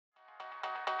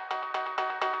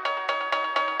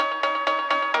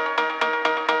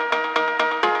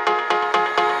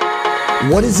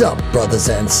What is up, brothers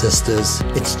and sisters?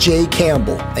 It's Jay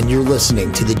Campbell, and you're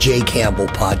listening to the Jay Campbell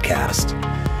Podcast.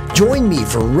 Join me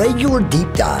for regular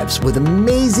deep dives with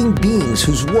amazing beings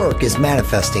whose work is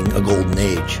manifesting a golden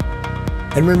age.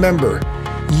 And remember,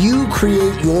 you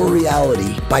create your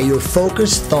reality by your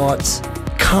focused thoughts,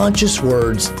 conscious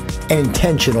words, and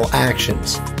intentional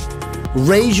actions.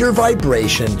 Raise your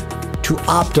vibration to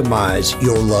optimize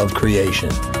your love creation.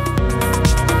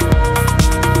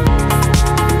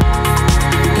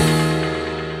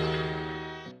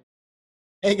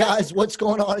 Hey guys, what's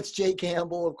going on? It's Jay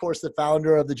Campbell, of course, the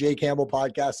founder of the Jay Campbell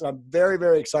Podcast. And I'm very,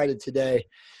 very excited today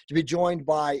to be joined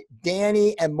by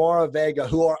Danny and Maura Vega,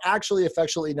 who are actually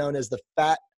affectionately known as the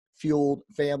Fat Fueled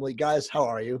Family. Guys, how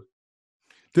are you?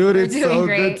 Dude, it's so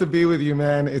good to be with you,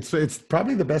 man. It's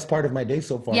probably the best part of my day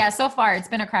so far. Yeah, so far it's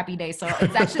been a crappy day. So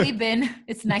it's actually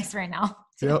it's nice right now.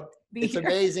 It's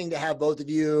amazing to have both of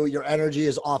you. Your energy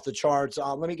is off the charts.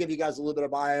 Let me give you guys a little bit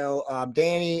of bio.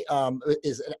 Danny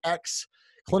is an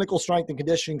ex-clinical strength and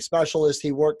conditioning specialist.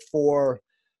 He worked for,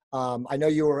 I know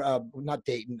you were not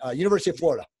Dayton, University of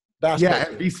Florida. Yeah,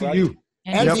 at VCU. Right?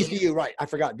 And VCU, right. I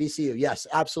forgot, VCU. Yes,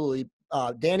 absolutely.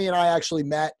 Danny and I actually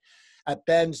met at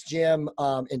Ben's gym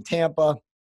in Tampa.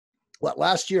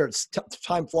 Last year?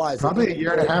 Time flies. Probably a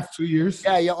year and a half, 2 years.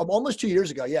 Yeah, almost 2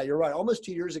 years ago. Yeah, you're right. Almost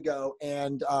 2 years ago.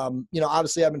 And,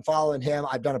 obviously I've been following him.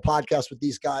 I've done a podcast with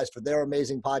these guys for their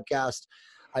amazing podcast.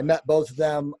 I met both of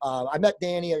them. I met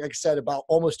Danny, like I said, about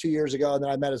almost 2 years ago. And then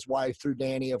I met his wife through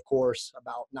Danny, of course,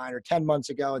 about 9 or 10 months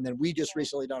ago. And then we just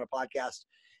recently done a podcast.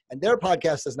 And their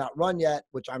podcast has not run yet,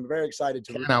 which I'm very excited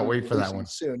to. Cannot wait for that one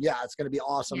soon. Yeah, it's going to be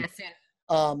awesome. Yeah,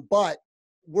 soon. But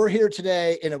we're here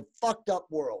today in a fucked up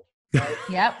world. Right?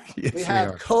 Yep. Yes, we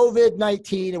have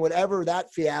COVID-19 and whatever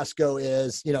that fiasco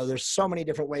is. There's so many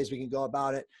different ways we can go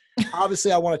about it.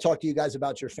 Obviously, I want to talk to you guys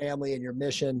about your family and your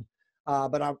mission.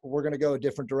 But we're going to go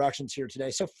different directions here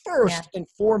today. So first and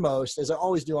foremost, as I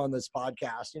always do on this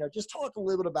podcast, just talk a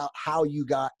little bit about how you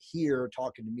got here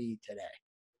talking to me today.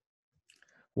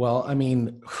 Well, I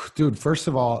mean, dude, first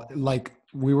of all, like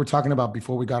we were talking about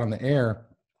before we got on the air,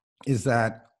 is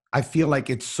that I feel like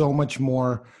it's so much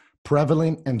more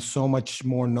prevalent and so much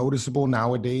more noticeable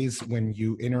nowadays when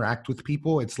you interact with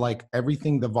people. It's like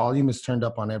everything, the volume is turned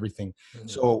up on everything. Mm-hmm.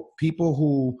 So people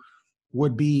who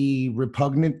would be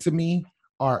repugnant to me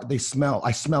I smell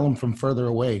them from further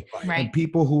away. Right. And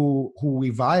people who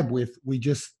we vibe with, we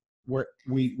know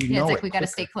it's like we got to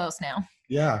stay close now.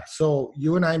 Yeah. So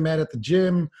you and I met at the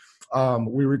gym.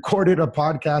 We recorded a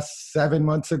podcast 7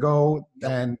 months ago,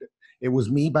 and it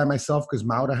was me by myself because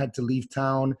Maura had to leave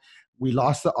town. We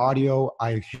lost the audio.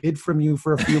 I hid from you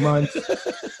for a few months.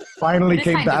 Finally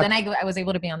came back. Then I was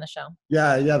able to be on the show.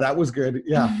 Yeah, that was good.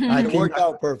 Yeah. It worked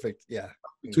out perfect. Yeah.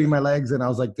 Between my legs, and I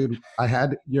was like, dude, I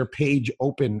had your page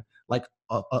open, like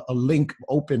a link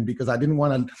open, because I didn't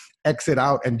want to exit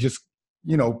out and just,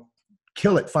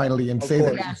 kill it finally and say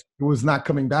that it was not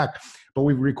coming back. But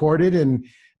we've recorded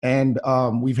and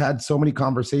we've had so many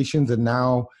conversations, and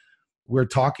now we're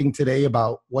talking today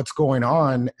about what's going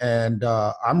on. And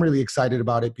I'm really excited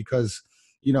about it because,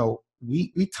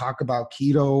 we talk about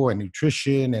keto and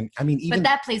nutrition, and I mean, but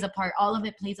that plays a part. All of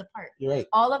it plays a part. You're right.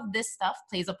 All of this stuff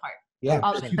plays a part. Yeah.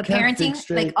 All of it. The parenting,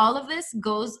 like all of this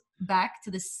goes back to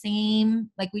the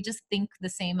same, like we just think the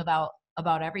same about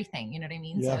everything. You know what I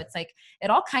mean? Yeah. So it's like,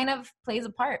 it all kind of plays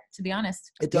a part, to be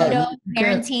honest. It does.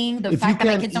 Parenting, the fact that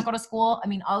my kids don't go to school. I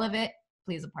mean, all of it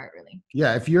plays a part, really.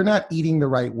 Yeah. If you're not eating the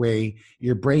right way,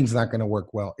 your brain's not going to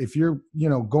work well. If you're,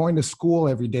 going to school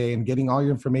every day and getting all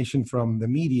your information from the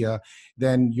media,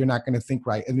 then you're not going to think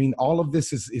right. I mean, all of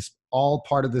this is all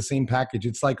part of the same package.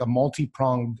 It's like a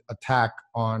multi-pronged attack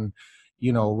on,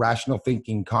 rational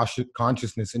thinking,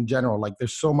 consciousness in general. Like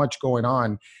there's so much going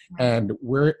on, and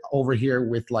we're over here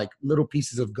with like little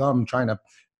pieces of gum trying to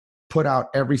put out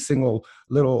every single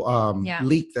little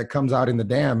leak that comes out in the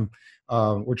dam.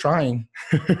 We're trying.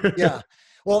 Yeah.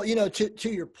 Well, to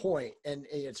your point, and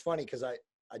it's funny because I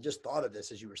just thought of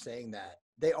this as you were saying that.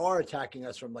 They are attacking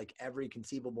us from like every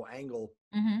conceivable angle.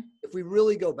 Mm-hmm. If we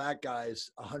really go back, guys,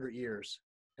 100 years,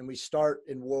 and we start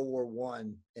in World War I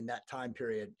in that time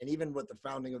period, and even with the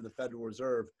founding of the Federal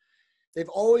Reserve, they've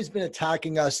always been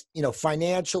attacking us,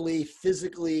 financially,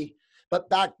 physically. But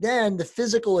back then, the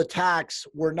physical attacks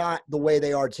were not the way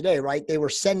they are today, right? They were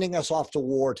sending us off to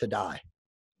war to die.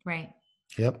 Right.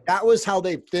 Yep. That was how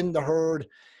they thinned the herd,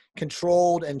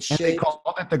 controlled and shaped. And they called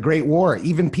it the Great War.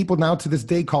 Even people now to this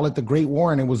day call it the Great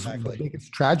War, and it was the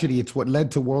biggest tragedy. It's what led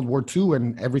to World War II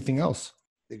and everything else.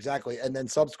 Exactly. And then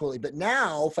subsequently, but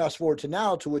now, fast forward to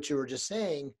now, to what you were just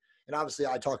saying, and obviously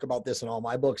I talk about this in all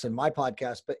my books and my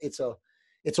podcast, but it's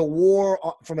It's a war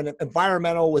from an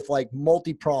environmental with like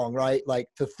multi-pronged, right? Like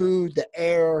the food, the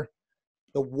air,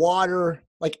 the water,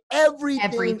 like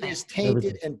everything is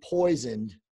tainted and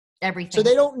poisoned. Everything. So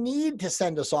they don't need to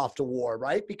send us off to war,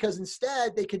 right? Because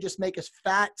instead they could just make us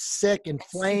fat, sick,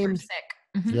 inflamed. Super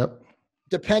sick. Mm-hmm. Yep.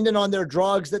 Dependent on their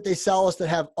drugs that they sell us that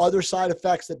have other side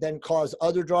effects that then cause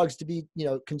other drugs to be,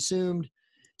 consumed.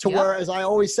 To where, as I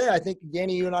always say, I think,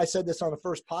 Danny, you and I said this on the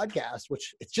first podcast,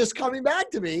 which it's just coming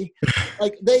back to me.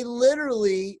 Like they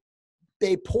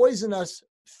poison us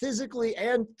physically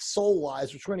and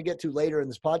soul-wise, which we're going to get to later in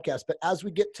this podcast. But as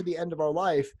we get to the end of our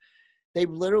life, they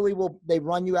literally they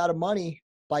run you out of money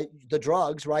by the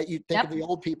drugs, right? You think of the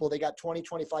old people, they got 20,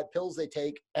 25 pills they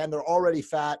take and they're already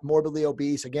fat, morbidly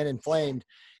obese, again, inflamed.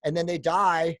 And then they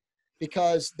die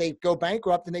because they go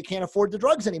bankrupt and they can't afford the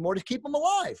drugs anymore to keep them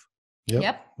alive.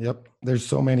 Yep. There's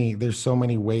so many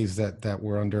ways that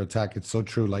we're under attack. It's so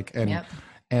true. Like,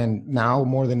 and now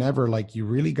more than ever, like you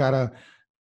really gotta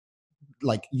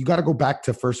go back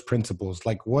to first principles.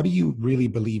 Like, what do you really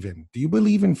believe in? Do you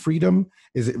believe in freedom?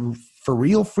 Is it for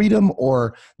real freedom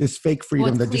or this fake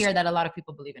freedom? Well, it's clear that a lot of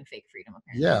people believe in fake freedom,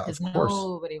 apparently. Yeah, because of course.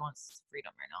 Nobody wants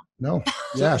freedom right now. No.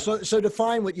 Yeah. So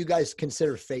define what you guys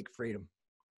consider fake freedom.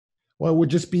 Well, it would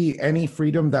just be any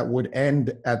freedom that would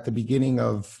end at the beginning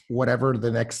of whatever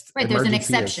the next there's an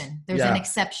exception. There's an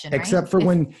exception, right? Except for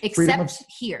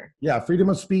here. Yeah, freedom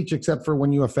of speech, except for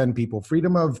when you offend people.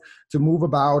 Freedom to move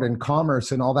about and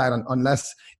commerce and all that,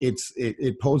 unless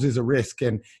it poses a risk.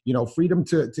 And, freedom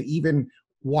to even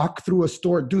walk through a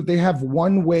store. Dude, they have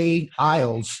one-way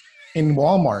aisles in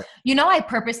Walmart. I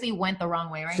purposely went the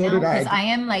wrong way now because I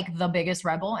am like the biggest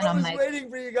rebel, and I'm like waiting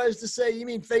for you guys to say, you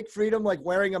mean fake freedom, like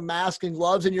wearing a mask and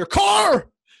gloves in your car?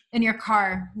 In your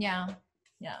car, yeah.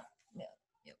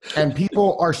 And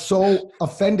people are so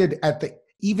offended at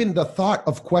even the thought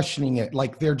of questioning it.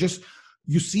 Like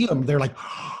you see them, they're like,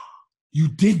 oh, you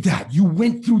did that. You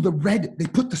went through they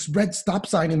put this red stop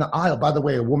sign in the aisle. By the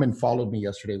way, a woman followed me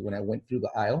yesterday when I went through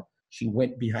the aisle. She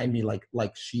went behind me like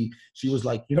she was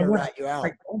like, you know what?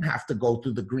 I don't have to go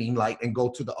through the green light and go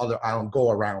to the other aisle and go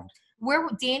around. Where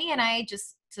Danny and I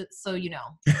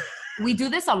we do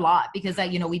this a lot because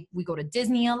we go to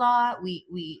Disney a lot. We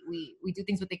do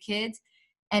things with the kids,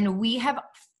 and we have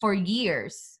for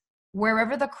years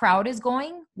wherever the crowd is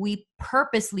going, we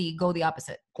purposely go the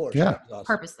opposite. Of course, yeah, awesome.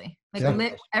 Purposely,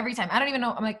 every time. I don't even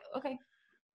know. I'm like, okay.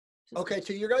 Okay,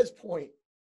 to your guys' point,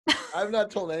 I've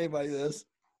not told anybody this.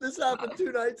 This happened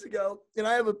 2 nights ago, and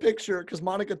I have a picture because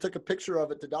Monica took a picture of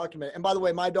it to document it. And by the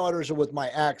way, my daughters are with my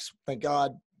ex. Thank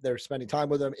God they're spending time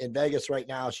with them in Vegas right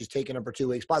now. She's taking them for 2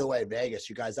 weeks. By the way,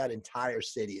 Vegas, you guys, that entire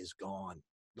city is gone.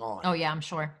 Oh, yeah, I'm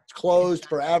sure. It's closed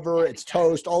forever. It's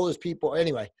toast. All those people.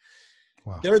 Anyway,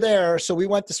 they're there. So we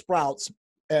went to Sprouts,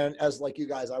 and as like you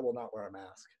guys, I will not wear a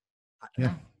mask.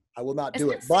 I will not do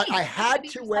it. But I had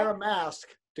to wear a mask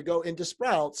to go into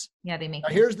Sprouts. Yeah, they make. Now,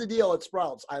 here's the deal at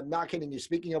Sprouts. I'm not kidding you.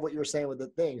 Speaking of what you were saying with the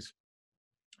things,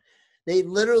 they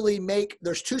literally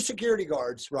there's 2 security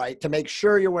guards, right, to make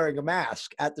sure you're wearing a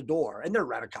mask at the door, and they're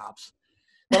rent-a-cops.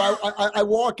 But I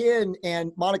walk in,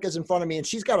 and Monica's in front of me, and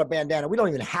she's got a bandana. We don't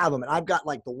even have them, and I've got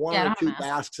like the 1 or 2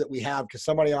 masks that we have because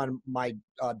somebody on my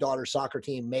daughter's soccer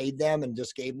team made them and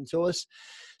just gave them to us.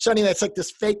 So anyway, it's like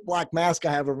this fake black mask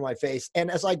I have over my face,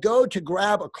 and as I go to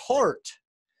grab a cart,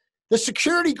 the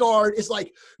security guard is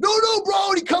like, no, bro.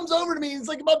 And he comes over to me. And he's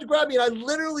like about to grab me. And I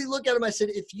literally look at him. I said,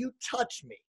 if you touch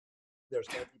me, there's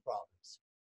going to be problems.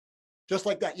 Just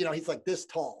like that. He's like this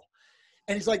tall.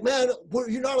 And he's like, man,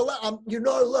 you're not allowed. You're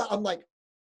not allowed. I'm like,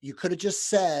 you could have just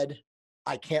said,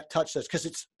 I can't touch this. Because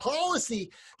it's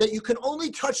policy that you can only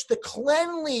touch the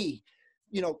cleanly,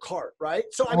 cart, right?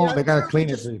 So I mean, they got to clean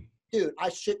it. Dude, I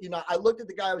shit you not. I looked at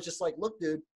the guy. I was just like, look,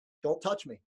 dude, don't touch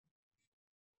me.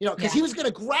 Because he was going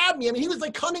to grab me. I mean, he was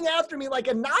like coming after me like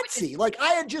a Nazi. Like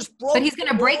I had just broken. But he's going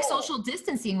to break social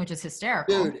distancing, which is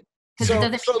hysterical. Dude. So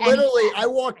literally I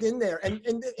walked in there and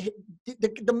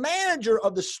the manager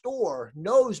of the store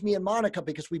knows me and Monica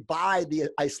because we buy the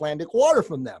Icelandic water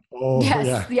from them. Oh,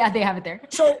 yes. Yeah, they have it there.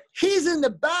 So he's in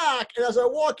the back, and as I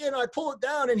walk in, I pull it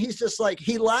down, and he's just like,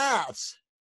 he laughs.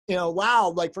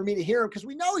 Loud, like for me to hear him because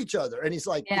we know each other. And he's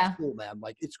like, it's cool, man.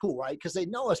 Like, it's cool, right? Because they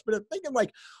know us. But I'm thinking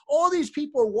like all these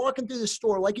people are walking through the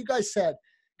store, like you guys said,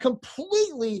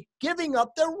 completely giving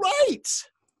up their rights.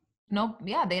 Nope.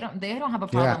 Yeah, they don't have a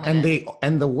problem with it.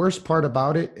 And the worst part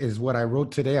about it is what I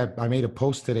wrote today. I made a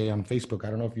post today on Facebook. I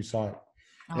don't know if you saw it.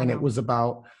 And it was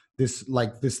about this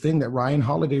thing that Ryan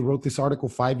Holiday wrote this article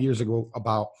 5 years ago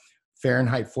about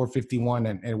Fahrenheit 451.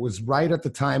 And it was right at the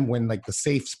time when like the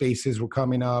safe spaces were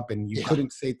coming up and you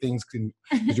couldn't say things because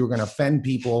you were going to offend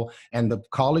people. And the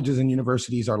colleges and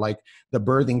universities are like the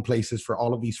birthing places for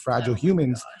all of these fragile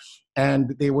humans.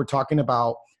 And they were talking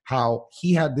about how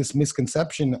he had this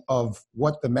misconception of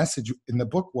what the message in the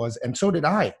book was. And so did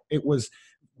I.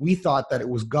 We thought that it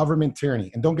was government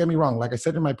tyranny. And don't get me wrong. Like I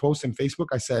said in my post on Facebook,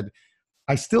 I said,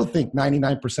 I still think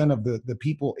 99% of the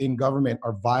people in government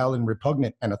are vile and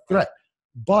repugnant and a threat,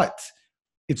 but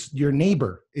it's your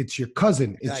neighbor, it's your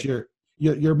cousin, it's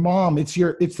your mom, it's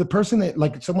the person that,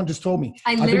 like someone just told me.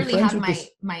 I literally have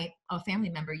my family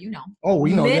member, Oh,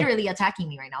 we know. Literally attacking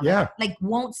me right now. Yeah. Like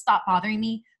won't stop bothering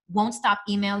me, won't stop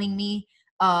emailing me.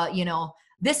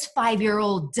 This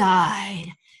 5-year-old died.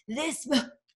 This,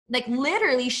 like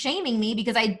literally shaming me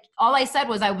because all I said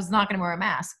was I was not going to wear a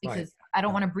mask because I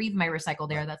don't want to breathe my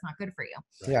recycled air. That's not good for you.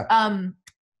 Yeah.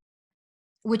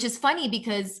 Which is funny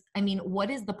because, I mean, what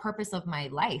is the purpose of my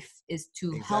life is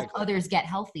to help others get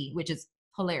healthy, which is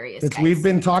hilarious. We've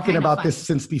been talking about this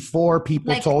since before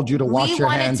people told you to wash your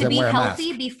hands and wear a mask. We wanted to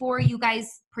be healthy before you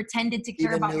guys pretended to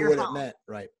care about your health. It meant,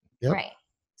 right. Yep. Right.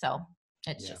 So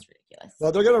it's just ridiculous.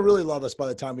 Well, they're going to really love us by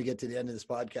the time we get to the end of this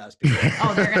podcast.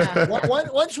 They're going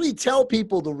to. Once we tell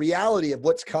people the reality of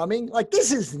what's coming, like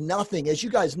this is nothing, as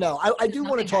you guys know. I do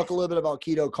want to talk a little bit about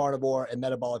keto, carnivore, and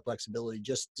metabolic flexibility,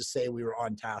 just to say we were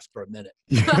on task for a minute.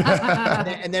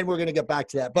 and then we're going to get back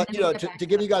to that. But, to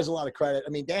give you guys a lot of credit,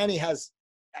 I mean, Danny has,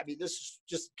 this is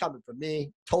just coming from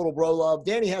me, total bro love.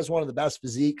 Danny has one of the best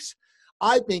physiques,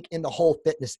 I think, in the whole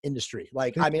fitness industry.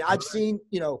 Like, I mean, I've seen,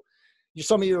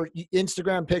 some of your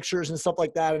Instagram pictures and stuff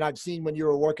like that. And I've seen when you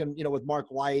were working, with Mark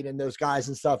White and those guys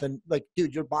and stuff. And like,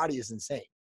 dude, your body is insane.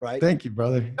 Right. Thank you,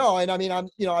 brother. No. And I mean,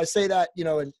 I say that,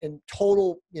 in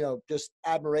total, just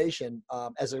admiration,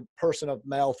 as a person of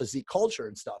male physique culture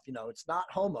and stuff, it's not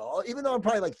homo, even though I'm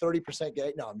probably like 30%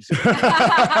 gay. No, I'm just kidding.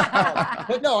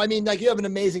 But no, I mean, like you have an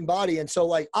amazing body. And so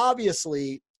like,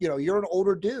 obviously, you're an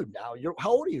older dude now. How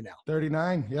old are you now?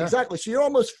 39. Yeah, exactly. So you're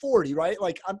almost 40, right?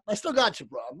 Like I still got you,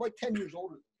 bro. I'm like 10 years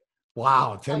older.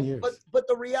 Wow. 10 years. But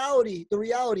the reality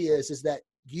is that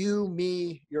you,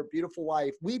 me, your beautiful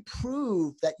wife, we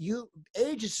prove that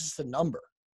age is just a number.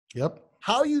 Yep.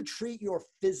 How you treat your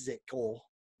physical,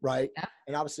 right? Yep.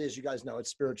 And obviously, as you guys know,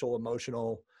 it's spiritual,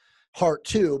 emotional, heart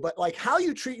too. But like how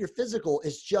you treat your physical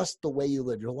is just the way you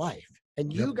live your life.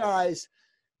 And you guys,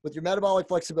 with your metabolic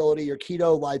flexibility, your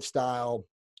keto lifestyle,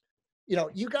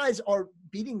 you guys are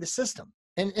beating the system.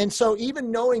 And so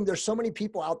even knowing there's so many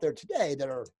people out there today that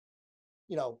are,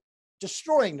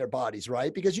 destroying their bodies,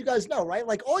 right? Because you guys know, right?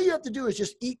 Like all you have to do is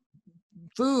just eat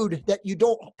food that you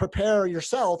don't prepare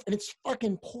yourself, and it's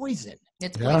fucking poison.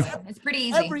 It's poison. It's pretty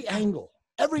easy. Every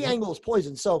angle is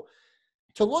poison. So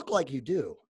to look like you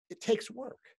do, it takes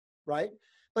work, right?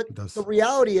 But the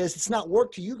reality is it's not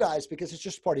work to you guys because it's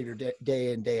just part of your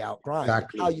day in, day out grind.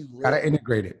 Exactly. How you live. Gotta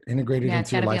integrate it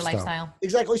into your lifestyle.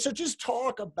 Exactly. So just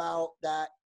talk about that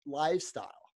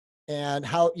lifestyle and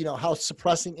how, how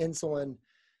suppressing insulin,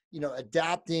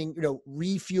 adapting,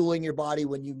 refueling your body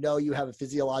when you have a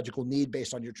physiological need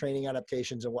based on your training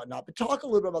adaptations and whatnot. But talk a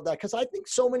little bit about that, because I think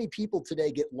so many people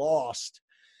today get lost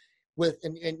with,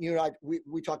 and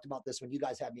we talked about this when you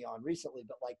guys had me on recently,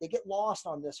 but like they get lost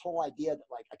on this whole idea that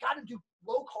like, I got to do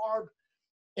low carb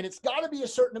and it's got to be a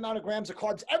certain amount of grams of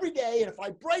carbs every day. And if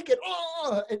I break it,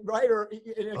 right.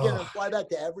 And again, apply that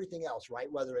to everything else, right?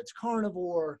 Whether it's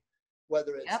carnivore,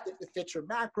 whether it's it fits your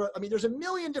macro. I mean, there's a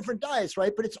million different diets,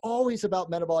 right? But it's always about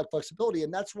metabolic flexibility.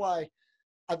 And that's why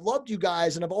I've loved you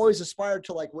guys and I've always aspired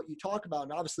to like what you talk about.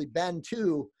 And obviously Ben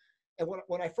too. And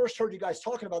when I first heard you guys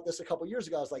talking about this a couple of years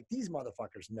ago, I was like, these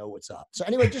motherfuckers know what's up. So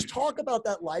anyway, just talk about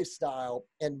that lifestyle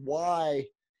and why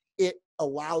it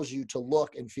allows you to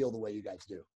look and feel the way you guys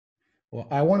do. Well,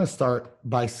 I want to start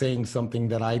by saying something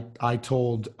that I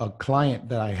told a client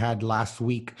that I had last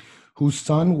week, whose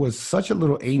son was such a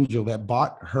little angel that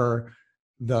bought her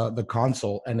the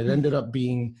console, and it ended up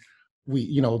being,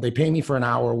 they pay me for an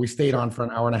hour. We stayed on for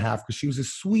an hour and a half because she was a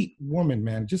sweet woman,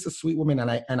 man, just a sweet woman.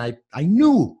 And I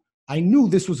knew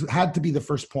this had to be the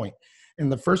first point.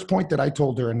 And the first point that I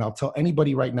told her, and I'll tell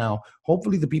anybody right now,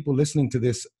 hopefully the people listening to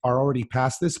this are already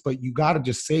past this, but you got to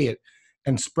just say it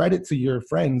and spread it to your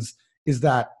friends, is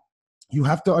that you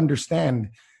have to understand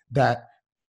that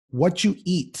what you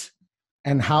eat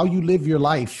and how you live your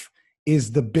life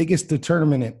is the biggest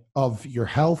determinant of your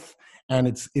health. And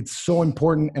it's so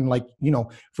important. And like,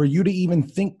 for you to even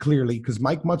think clearly, because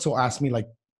Mike Mutzel asked me like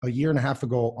a year and a half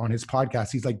ago on his podcast,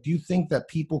 he's like, do you think that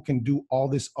people can do all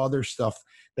this other stuff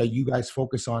that you guys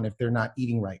focus on if they're not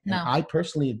eating right? No. And I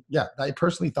personally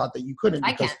thought that you couldn't.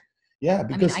 Yeah,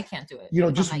 because I can't do it. You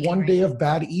know, just one day of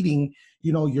bad eating,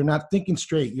 you know, you're not thinking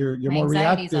straight. You're more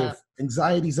reactive.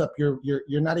 Anxiety's up. You're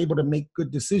not able to make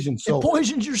good decisions. So it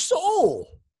poisons your soul.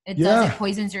 It does. It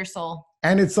poisons your soul.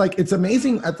 And it's like, it's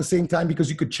amazing at the same time because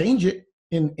you could change it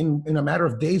in a matter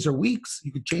of days or weeks.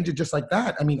 You could change it just like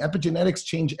that. I mean, epigenetics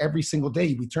change every single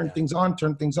day. We turn things on,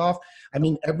 turn things off. I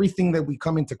mean, everything that we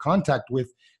come into contact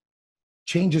with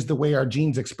changes the way our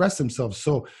genes express themselves.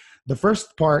 So the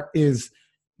first part is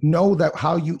know that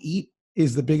how you eat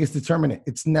is the biggest determinant.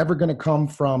 It's never going to come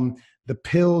from the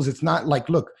pills. It's not like,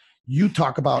 look, you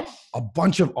talk about a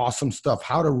bunch of awesome stuff,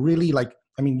 how to really like,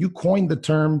 I mean, you coined the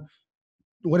term,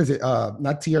 what is it?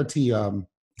 Not TRT,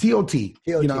 TOT,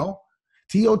 you know,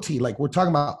 TOT, like we're talking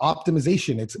about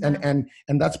optimization. It's, and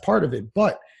that's part of it,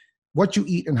 but what you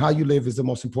eat and how you live is the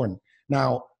most important.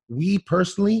 Now, we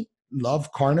personally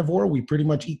love carnivore. We pretty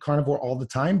much eat carnivore all the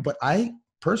time, but I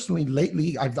personally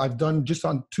lately, I've done just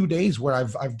on 2 days where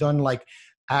I've done like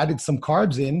added some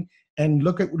carbs in, and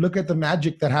look at the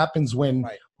magic that happens when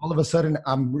all of a sudden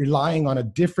I'm relying on a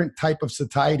different type of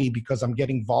satiety because I'm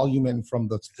getting volume in from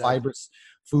the fibrous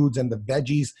foods and the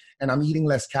veggies, and I'm eating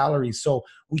less calories. So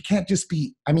we can't just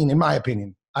be, I mean, in my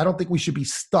opinion, I don't think we should be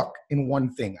stuck in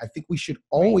one thing. I think we should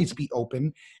always be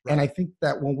open. And I think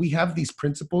that when we have these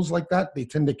principles like that, they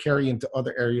tend to carry into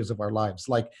other areas of our lives.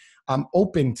 Like I'm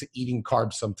open to eating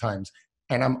carbs sometimes.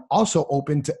 And I'm also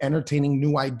open to entertaining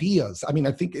new ideas. I mean,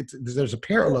 I think there's a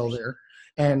parallel there.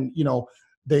 And, you know,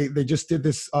 they just did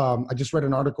this. I just read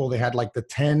an article. They had like the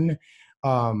 10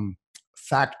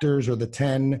 factors or the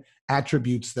 10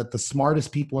 attributes that the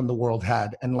smartest people in the world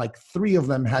had. And like 3 of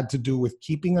them had to do with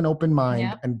keeping an open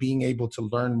mind and being able to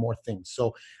learn more things.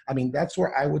 So, I mean, that's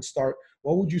where I would start.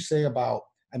 What would you say about,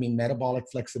 I mean, metabolic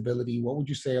flexibility? What would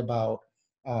you say about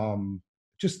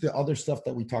just the other stuff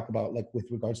that we talk about, like with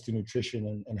regards to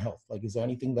nutrition and health? Like, is there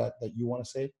anything that you want to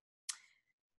say?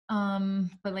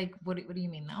 But like, what do you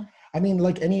mean now? I mean,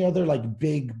 like any other like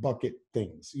big bucket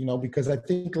things, you know, because I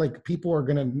think like people are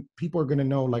gonna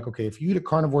know, like, okay, if you eat a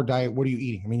carnivore diet, what are you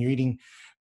eating? I mean, you're eating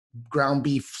ground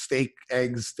beef, steak,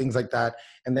 eggs, things like that.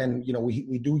 And then, you know,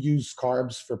 we do use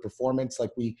carbs for performance.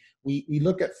 Like we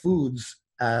look at foods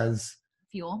as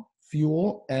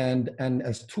fuel and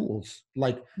as tools.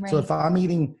 Like, so if I'm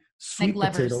eating sweet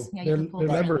like potato, they're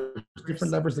levers,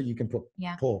 different levers that you can pull.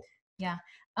 Yeah.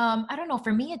 I don't know.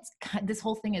 For me, this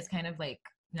whole thing is kind of like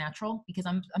natural because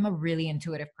I'm a really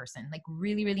intuitive person, like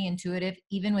really, really intuitive.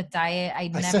 Even with diet, I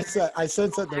sense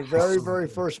that the very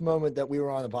first moment that we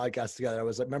were on the podcast together. I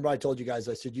was like, remember I told you guys,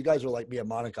 I said, you guys are like me and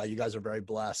Monica. You guys are very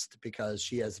blessed because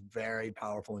she has very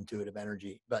powerful intuitive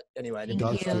energy. But anyway,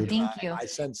 thank you. I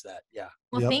sense that. Yeah.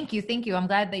 Well, thank you. I'm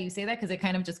glad that you say that because it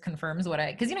kind of just confirms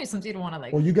because you know, sometimes you don't want to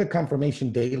like. Well, you get confirmation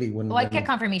daily I get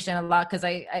confirmation a lot because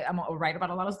I'm right about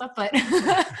a lot of stuff, but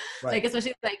like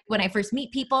especially like when I first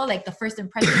meet people, like the first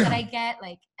impression that I get,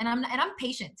 like, and I'm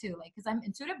patient too, like because I'm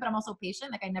intuitive, but I'm also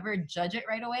patient. Like I never judge it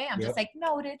right away. I'm just like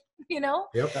noted, you know.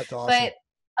 Yep, that's awesome.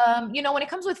 But you know, when it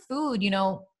comes with food, you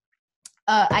know.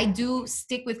 I do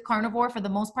stick with carnivore for the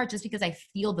most part just because I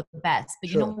feel the best.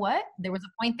 But you know what? There was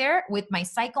a point there with my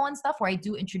cycle and stuff where I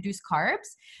do introduce carbs.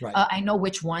 I know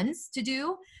which ones to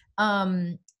do.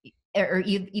 Or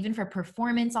even for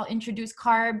performance, I'll introduce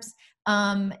carbs.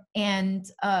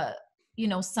 You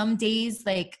know, some days,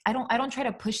 like I don't try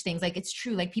to push things. Like it's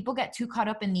true. Like people get too caught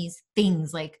up in these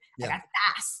things. Like I got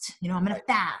fast, you know, I'm going to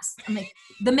fast. I'm like,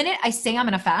 the minute I say I'm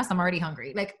going to fast, I'm already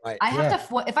hungry. Like I have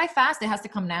to, if I fast, it has to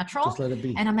come natural. Just let it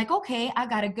be. And I'm like, okay, I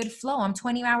got a good flow. I'm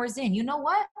 20 hours in. You know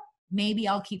what? Maybe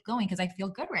I'll keep going because I feel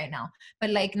good right now.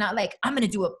 But like, not like I'm going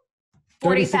to do a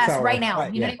 4-day fast right now.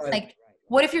 You know what I mean? Like,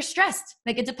 what if you're stressed?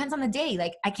 Like, it depends on the day.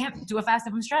 Like, I can't do a fast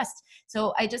if I'm stressed.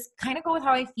 So I just kind of go with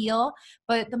how I feel.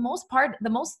 But the most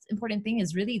important thing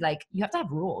is really like, you have to have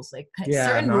rules, like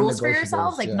certain rules for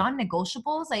yourself, like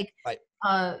non-negotiables. Like,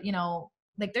 you know,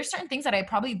 like there's certain things that I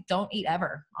probably don't eat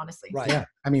ever, honestly. Right. Yeah.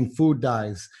 I mean, food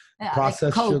dyes, processed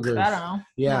like Coke, sugars. I don't know.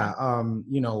 Yeah.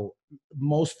 You know,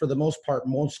 for the most part,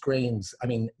 most grains, I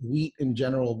mean, wheat in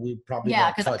general, we probably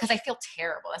because I feel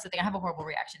terrible. That's the thing. I have a horrible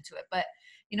reaction to it. But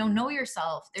you know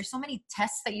yourself. There's so many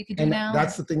tests that you could do now.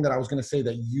 That's the thing that I was going to say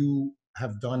that you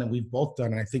have done and we've both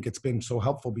done. And I think it's been so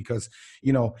helpful because,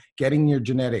 you know, getting your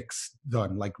genetics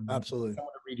done, like absolutely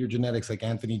someone to read your genetics, like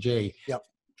Anthony J,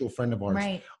 a friend of ours,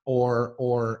 right.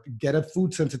 or get a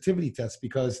food sensitivity test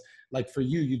because like for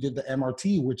you did the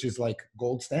MRT, which is like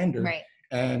gold standard. Right.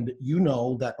 And you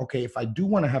know that, okay, if I do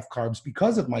want to have carbs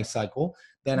because of my cycle,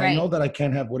 then I know that I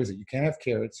can't have, what is it? You can't have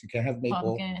carrots. You can't have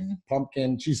maple.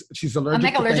 Pumpkin. She's allergic. I'm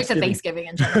like allergic to Thanksgiving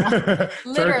in general.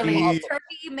 Literally.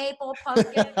 Turkey, maple,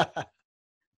 pumpkin.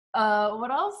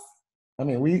 What else? I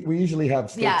mean, we usually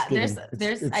have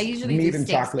Thanksgiving. I usually meat do and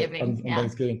chocolate on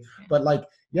Thanksgiving. But like,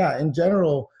 yeah, in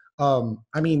general,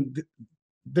 I mean,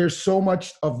 there's so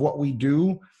much of what we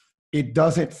do, it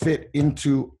doesn't fit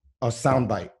into a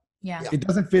soundbite. Yeah. It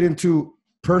doesn't fit into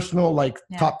personal, like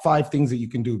top 5 things that you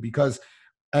can do, because,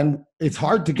 and it's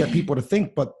hard to get people to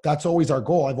think, but that's always our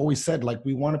goal. I've always said, like,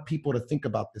 we want people to think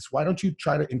about this. Why don't you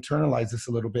try to internalize this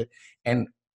a little bit and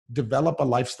develop a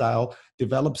lifestyle,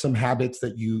 develop some habits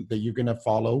that you're going to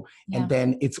follow. And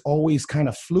then it's always kind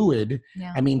of fluid.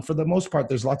 I mean, for the most part,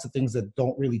 there's lots of things that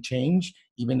don't really change,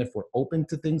 even if we're open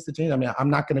to things to change. I mean, I'm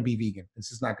not going to be vegan.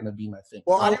 This is not going to be my thing.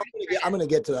 Well, I'm going to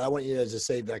get to that. I want you guys to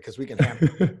save that because we can have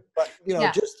it. But, you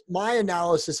know, just my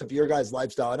analysis of your guys'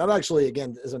 lifestyle. And I'm actually,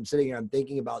 again, as I'm sitting here, I'm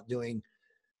thinking about going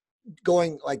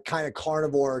like kind of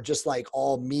carnivore, just like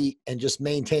all meat, and just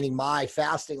maintaining my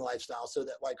fasting lifestyle so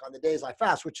that like on the days I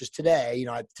fast, which is today, you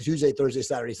know, Tuesday, Thursday,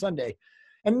 Saturday, Sunday.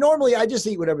 And normally I just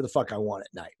eat whatever the fuck I want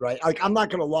at night, right? Like, I'm not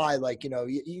going to lie. Like, you know,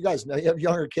 you guys know, you have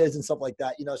younger kids and stuff like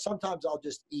that. You know, sometimes I'll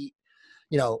just eat,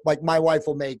 you know, like my wife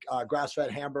will make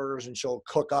grass-fed hamburgers and she'll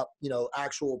cook up, you know,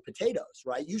 actual potatoes,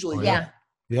 right? Usually. Yeah.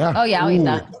 Oh yeah, I'll eat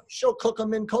that. She'll cook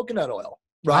them in coconut oil.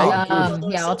 Right.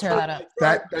 I'll tear that up.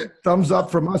 That thumbs up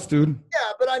from us, dude.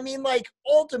 Yeah, but I mean, like,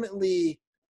 ultimately,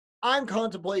 I'm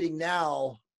contemplating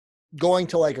now going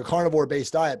to like a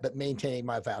carnivore-based diet, but maintaining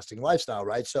my fasting lifestyle,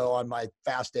 right? So on my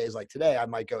fast days like today, I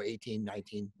might go 18,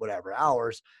 19, whatever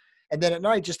hours. And then at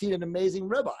night, just eat an amazing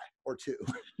ribeye or 2.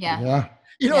 Yeah.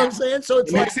 You know what I'm saying? So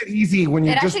it makes it easy when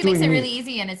you're just doing It actually makes it really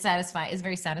easy, and it's satisfying. It's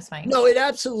very satisfying. No, it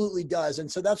absolutely does. And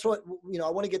so that's what, you know,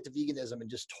 I want to get to veganism and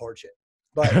just torch it.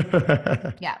 But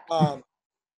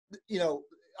you know,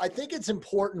 I think it's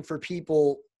important for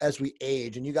people as we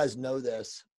age, and you guys know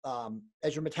this,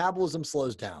 as your metabolism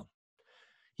slows down,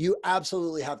 you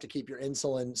absolutely have to keep your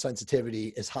insulin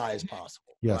sensitivity as high as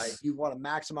possible. Right? You want to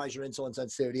maximize your insulin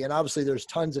sensitivity. And obviously there's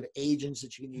tons of agents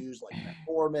that you can use, like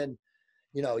metformin.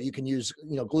 You know, you can use,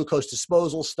 you know, glucose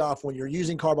disposal stuff when you're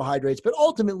using carbohydrates. But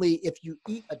ultimately, if you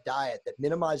eat a diet that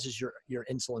minimizes your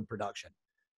insulin production,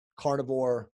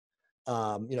 carnivore,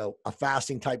 you know, a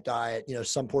fasting type diet, you know,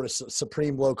 some sort of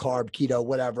supreme low carb, keto,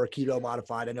 whatever, keto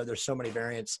modified. I know there's so many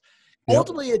variants.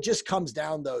 Ultimately, it just comes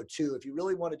down though, too, if you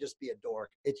really want to just be a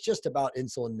dork, it's just about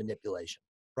insulin manipulation,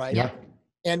 right? Yeah.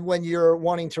 And when you're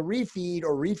wanting to refeed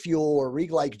or refuel or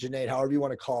reglycogenate, however you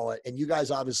want to call it, and you guys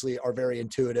obviously are very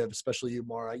intuitive, especially you,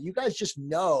 Maura, you guys just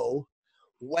know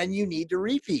when you need to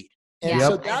refeed. And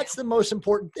so that's the most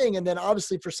important thing. And then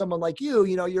obviously for someone like you,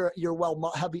 you know, you're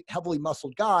heavily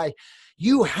muscled guy.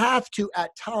 You have to,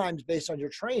 at times, based on your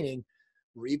training,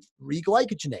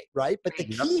 reglycogenate, right? But the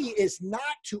key is not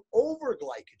to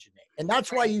over-glycogenate. And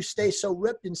that's why you stay so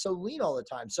ripped and so lean all the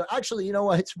time. So actually, you know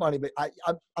what? It's funny, but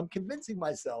I'm convincing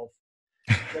myself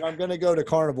that I'm going to go to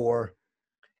carnivore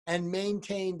and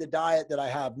maintain the diet that I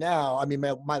have now. I mean,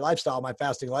 my lifestyle, my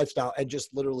fasting lifestyle, and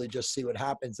just literally just see what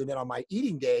happens. And then on my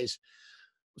eating days,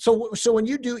 so when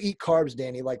you do eat carbs,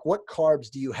 Danny, like what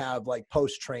carbs do you have like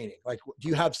post-training? Like, do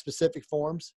you have specific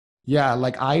forms? Yeah,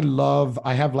 like I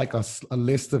have like a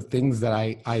list of things that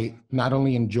I not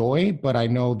only enjoy, but I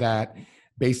know that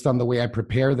based on the way I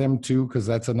prepare them too, because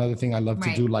that's another thing I love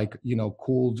to do, like, you know,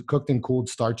 cooked and cooled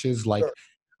starches, like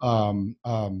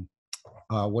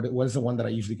what is the one that I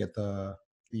usually get, the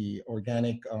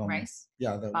organic rice?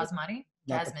 Yeah, the basmati,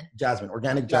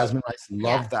 organic jasmine rice.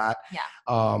 Love that.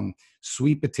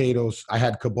 Sweet potatoes. I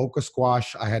had kaboka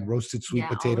squash. I had roasted sweet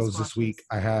potatoes this week.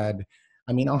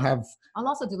 I'll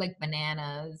also do like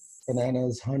bananas,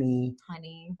 honey.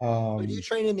 Do you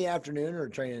train in the afternoon or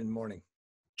train in the morning?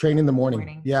 Train in the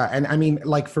morning. Yeah. And I mean,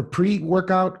 like for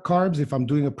pre-workout carbs, if I'm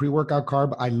doing a pre-workout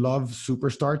carb, I love super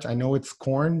starch. I know it's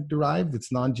corn derived.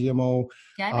 It's non-GMO.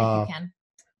 Yeah, I think you can.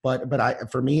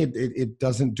 But for me, it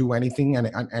doesn't do anything.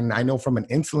 And I know from an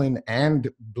insulin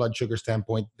and blood sugar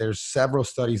standpoint, there's several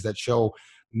studies that show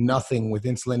nothing with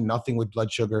insulin, nothing with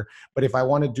blood sugar. But if I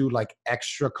want to do like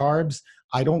extra carbs,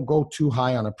 I don't go too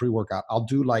high on a pre-workout. I'll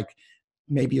do like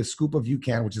maybe a scoop of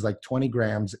UCAN, which is like 20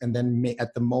 grams, and then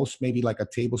at the most, maybe like a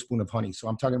tablespoon of honey. So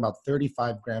I'm talking about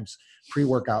 35 grams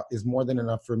pre-workout is more than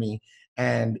enough for me.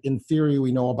 And in theory,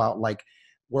 we know about like,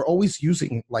 we're always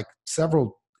using like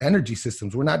several energy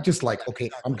systems. We're not just like, okay,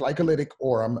 I'm glycolytic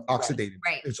or I'm oxidative.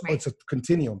 It's a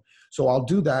continuum. So I'll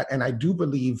do that. And I do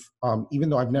believe, even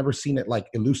though I've never seen it like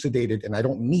elucidated, and I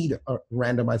don't need a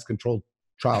randomized controlled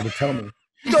trial to tell me.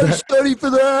 You got to study for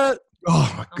that.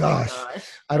 Oh my gosh.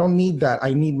 I don't need that.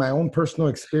 I need my own personal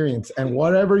experience. And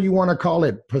whatever you want to call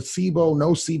it, placebo,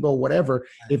 nocebo, whatever,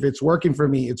 if it's working for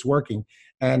me, it's working.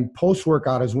 And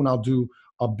post-workout is when I'll do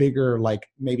a bigger, like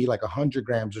maybe like 100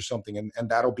 grams or something. And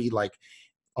that'll be like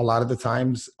a lot of the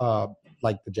times,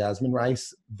 like the jasmine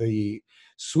rice, the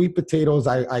sweet potatoes,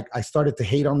 I started to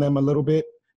hate on them a little bit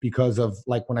because of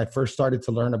like when I first started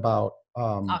to learn about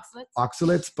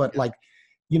oxalates, but like,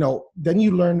 you know, then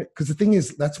you learn, because the thing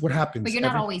is, that's what happens. But you're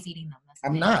not always eating them.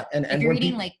 I'm not. And if you're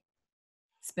eating like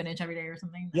spinach every day or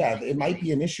something. Yeah, it might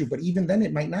be an issue, but even then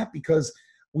it might not, because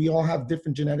we all have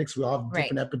different genetics. We all have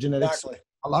different epigenetics. Exactly.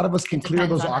 A lot of us can clear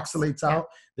those oxalates out.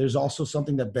 There's also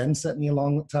something that Ben sent me a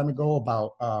long time ago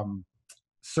about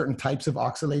certain types of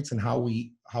oxalates and how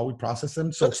we process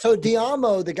them. So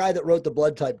Diamo, the guy that wrote the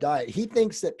blood type diet, he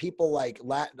thinks that people like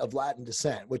Latin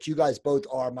descent, which you guys both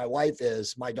are, my wife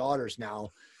is, my daughter's now,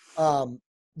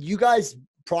 you guys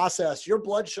your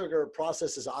blood sugar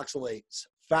processes oxalates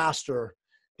faster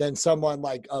than someone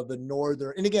like of the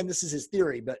northern, and again, this is his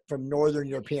theory, but from Northern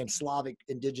European, Slavic,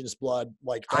 indigenous blood,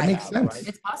 like that makes sense. Right?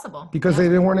 It's possible because they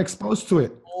weren't exposed to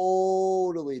it.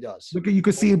 Totally does. Look, you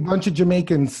could see a bunch of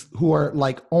Jamaicans who are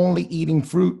like only eating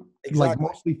fruit, like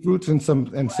mostly fruits and some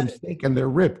steak, and they're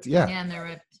ripped. Yeah, and they're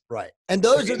ripped. Right, and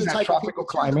those are the type of people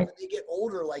climate. When they get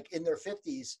older, like in their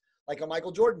 50s, like a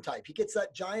Michael Jordan type, he gets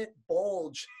that giant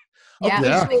bulge of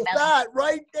fat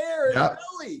right there in the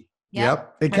belly.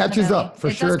 Yep. It catches up for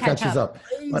sure. It catches up.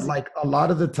 But like a lot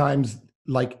of the times,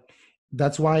 like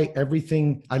that's why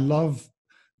I love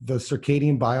the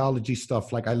circadian biology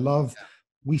stuff. Like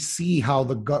we see how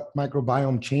the gut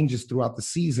microbiome changes throughout the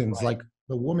seasons, like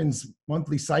the woman's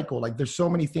monthly cycle. Like there's so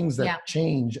many things that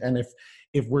change. And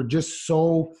if we're just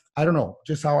so, I don't know,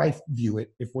 just how I view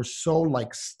it, if we're so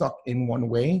like stuck in one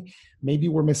way, maybe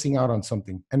we're missing out on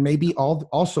something. And maybe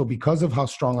also because of how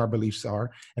strong our beliefs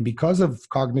are and because of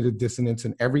cognitive dissonance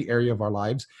in every area of our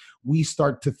lives, we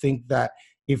start to think that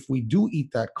if we do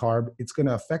eat that carb, it's going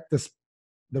to affect us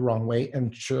the wrong way.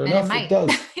 And sure enough, it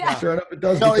does. Sure enough, it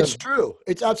does. No, it's true.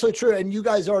 It's absolutely true. And you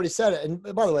guys already said it. And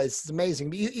by the way, it's amazing.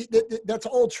 But that's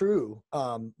all true.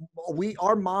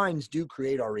 Our minds do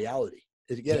create our reality.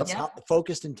 Again, it's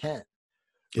focused intent,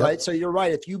 right? So you're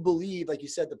right. If you believe, like you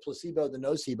said, the placebo, the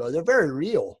nocebo, they're very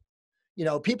real. You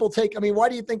know, people why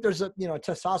do you think there's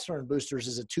testosterone boosters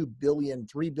is a $2 billion,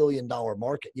 $3 billion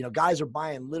market? You know, guys are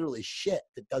buying literally shit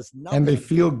that does nothing. And they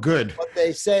feel good. But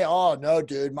they say, oh no,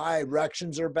 dude, my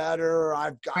erections are better.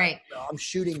 I'm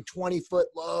shooting 20-foot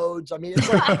loads. I mean,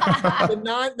 it's like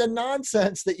the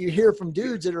nonsense that you hear from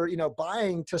dudes that are,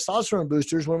 buying testosterone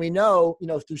boosters when we know,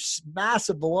 through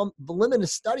massive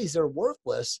voluminous studies, they're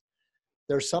worthless.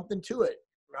 There's something to it.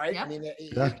 Right. Yep. I mean,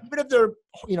 even if they're,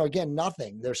 again,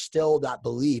 nothing, there's still that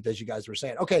belief, as you guys were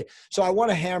saying. Okay. So I want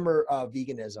to hammer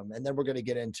veganism, and then we're going to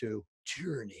get into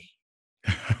tyranny.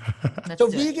 So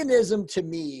veganism to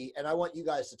me, and I want you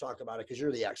guys to talk about it because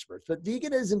you're the experts, but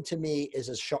veganism to me is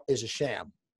a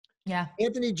sham. Yeah.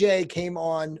 Anthony J came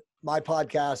on my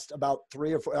podcast about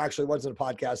 3 or 4, actually it wasn't a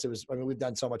podcast. It was, we've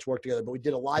done so much work together, but we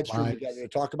did a live stream together to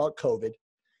talk about COVID.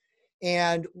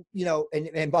 And,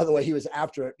 and by the way, he was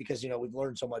after it because, we've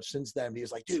learned so much since then. He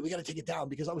was like, dude, we got to take it down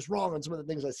because I was wrong on some of the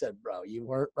things I said. Bro, you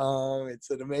weren't wrong.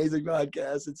 It's an amazing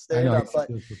podcast. It's staying up.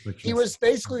 But he was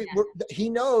basically,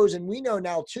 he knows, and we know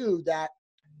now too, that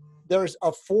there's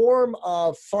a form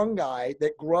of fungi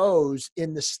that grows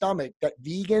in the stomach that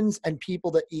vegans and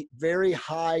people that eat very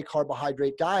high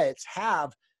carbohydrate diets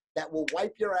have that will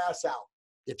wipe your ass out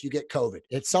if you get COVID.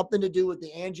 It's something to do with the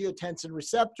angiotensin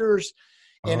receptors.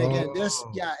 And again, the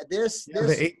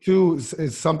ACE2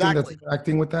 is something that's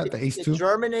interacting with that. The ACE2 it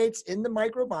germinates in the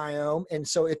microbiome, and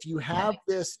so if you have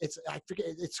this,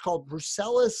 it's called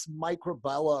Brucellus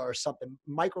microbella or something,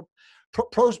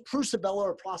 Prucibella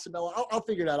or Procibella. I'll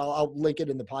figure it out. I'll link it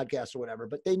in the podcast or whatever.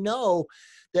 But they know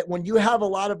that when you have a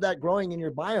lot of that growing in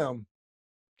your biome,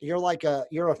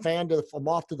 you're a fan to the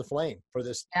moth to the flame for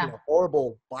this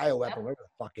horrible bioweapon, whatever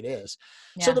the fuck it is.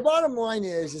 Yeah. So the bottom line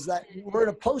is that we're in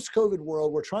a post-COVID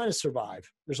world. We're trying to survive.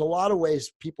 There's a lot of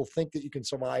ways people think that you can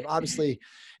survive. Obviously,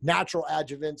 natural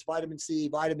adjuvants, vitamin C,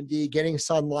 vitamin D, getting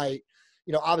sunlight,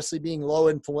 obviously being low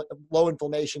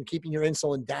inflammation, keeping your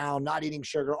insulin down, not eating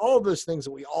sugar, all of those things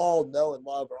that we all know and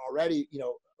love are already,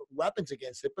 weapons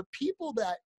against it. But people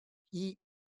that eat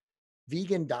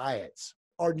vegan diets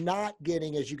are not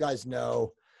getting, as you guys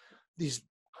know, these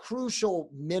crucial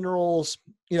minerals,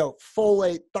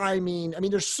 folate, thiamine. I mean,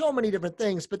 there's so many different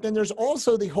things, but then there's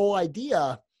also the whole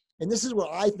idea, and this is what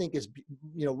I think is,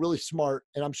 really smart,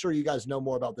 and I'm sure you guys know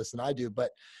more about this than I do, but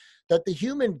that the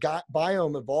human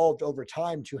biome evolved over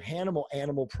time to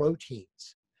animal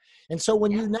proteins. And so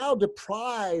when you now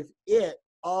deprive it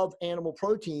of animal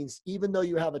proteins, even though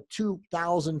you have a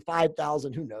 2,000,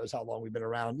 5,000, who knows how long we've been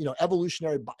around, you know,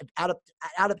 evolutionary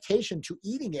adaptation to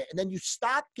eating it. And then you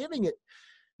stop giving it.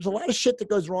 There's a lot of shit that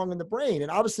goes wrong in the brain.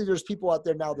 And obviously there's people out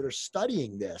there now that are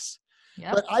studying this.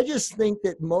 Yep. But I just think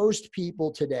that most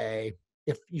people today,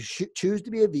 if you choose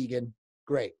to be a vegan,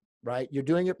 great, right? You're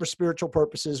doing it for spiritual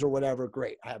purposes or whatever,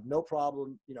 great. I have no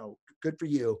problem, you know, good for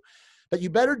you. But you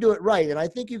better do it right. And I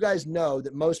think you guys know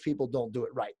that most people don't do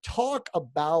it right. Talk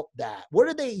about that. What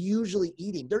are they usually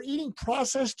eating? They're eating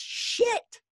processed shit.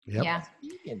 Yep. Yeah.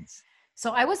 Vegans.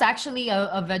 So I was actually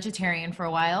a vegetarian for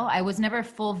a while. I was never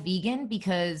full vegan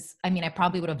because, I mean, I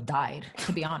probably would have died,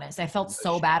 to be honest. I felt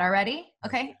so bad already.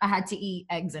 Okay. I had to eat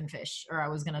eggs and fish or I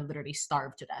was going to literally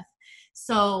starve to death.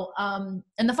 So, and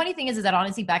the funny thing is that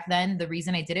honestly, back then, the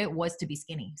reason I did it was to be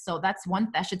skinny. So that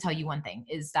should tell you one thing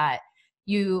is that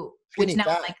which now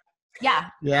I'm like, yeah.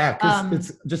 Yeah. Cause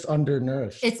it's just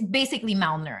undernourished. It's basically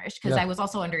malnourished because I was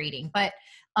also under eating, but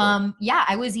yeah,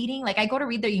 I was eating, like I go to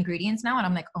read the ingredients now and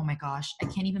I'm like, oh my gosh, I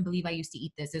can't even believe I used to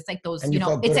eat this. It's like those, you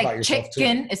know, it's like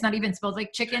chicken. It's not even spelled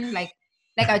like chicken, like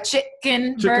a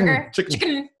chicken burger,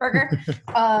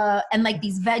 and like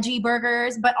these veggie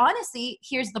burgers. But honestly,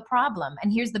 here's the problem.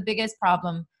 And here's the biggest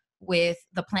problem with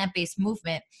the plant-based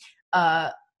movement,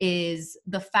 is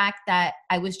the fact that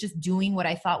I was just doing what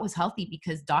I thought was healthy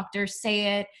because doctors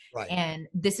say it. Right. And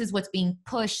this is what's being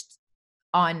pushed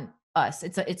on us.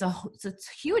 It's a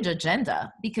huge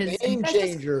agenda because game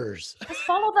changers. Just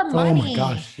follow the money. Oh my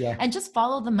gosh, yeah. And just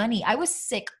follow the money. I was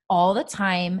sick all the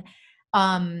time.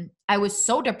 I was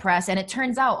so depressed and it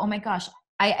turns out, oh my gosh,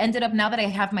 I ended up, now that I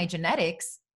have my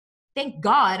genetics, thank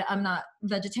God I'm not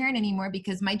vegetarian anymore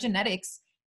because my genetics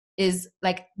is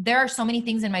like, there are so many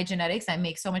things in my genetics that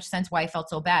make so much sense why I felt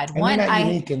so bad. And one,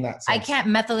 unique in that sense. I can't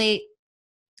methylate.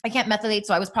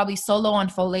 So I was probably so low on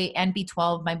folate and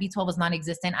B12. My B12 was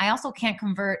non-existent. I also can't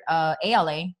convert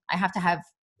ALA. I have to have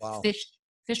fish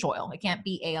oil. It can't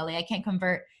be ALA. I can't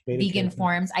convert vegan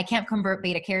forms. I can't convert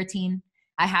beta carotene.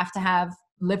 I have to have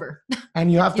liver.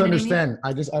 And you have to understand,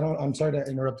 I mean? I'm sorry to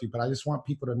interrupt you, but I just want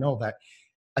people to know that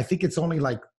I think it's only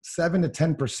like 7 to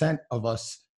 10% of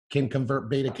us can convert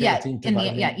beta carotene to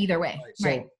vitamin. Either way. Right. So,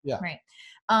 right. Yeah. Right.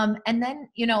 And then,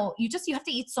 you know, you have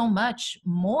to eat so much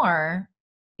more,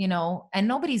 you know, and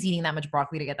nobody's eating that much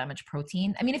broccoli to get that much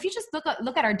protein. I mean, if you just look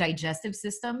at our digestive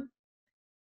system,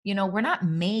 you know, we're not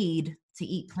made to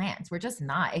eat plants. We're just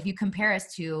not. If you compare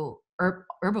us to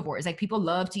herbivores, like people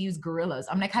love to use gorillas.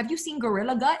 I'm like, have you seen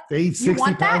gorilla gut? They eat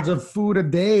 60 pounds of food a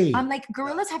day. I'm like,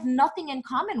 gorillas have nothing in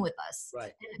common with us.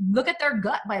 Right. Look at their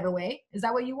gut, by the way. Is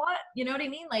that what you want? You know what I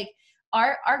mean? Like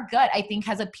our gut, I think,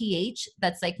 has a pH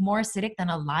that's like more acidic than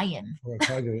a lion. Or a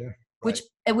tiger, yeah.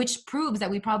 Which proves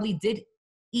that we probably did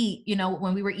eat, you know,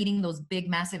 when we were eating those big,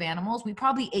 massive animals, we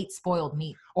probably ate spoiled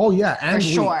meat. Oh yeah. And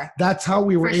that's how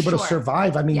we were able to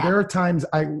survive. I mean, there are times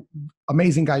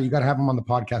amazing guy. You got to have him on the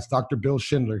podcast. Dr. Bill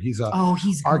Schindler. He's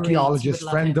he's archaeologist,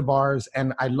 friend of ours.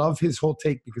 And I love his whole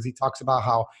take because he talks about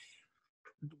how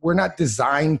we're not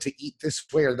designed to eat this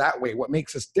way or that way. What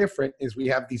makes us different is we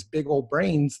have these big old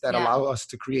brains that allow us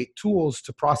to create tools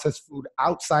to process food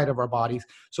outside of our bodies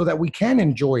so that we can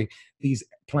enjoy these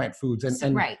plant foods.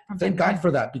 And thank God for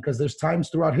that, because there's times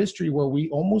throughout history where we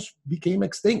almost became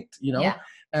extinct, you know? Yeah.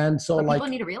 And so but people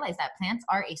need to realize that plants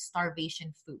are a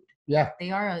starvation food. Yeah.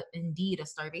 They are indeed a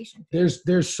starvation food.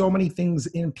 There's so many things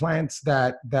in plants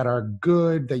that are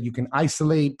good that you can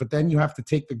isolate, but then you have to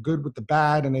take the good with the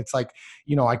bad. And it's like,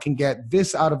 you know, I can get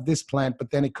this out of this plant,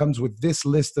 but then it comes with this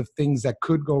list of things that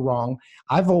could go wrong.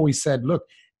 I've always said, look,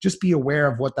 just be aware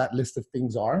of what that list of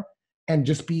things are and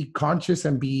just be conscious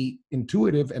and be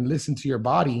intuitive and listen to your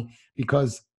body,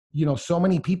 because, you know, so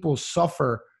many people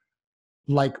suffer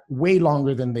like way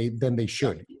longer than they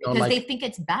should, you know, because they think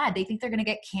it's bad. They think they're going to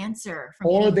get cancer from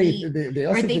or they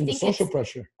also think the social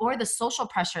pressure, or the social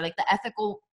pressure, like the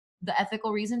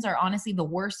ethical reasons are honestly the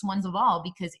worst ones of all,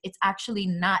 because it's actually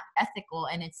not ethical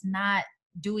and it's not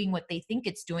doing what they think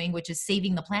it's doing, which is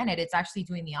saving the planet. It's actually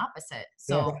doing the opposite.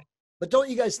 So but don't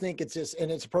you guys think it's just, and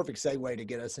it's a perfect segue to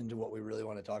get us into what we really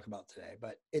want to talk about today,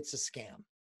 but it's a scam.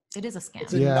 It is a scam.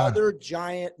 It's another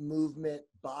giant movement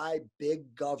by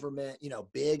big government, you know,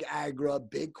 big agri,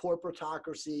 big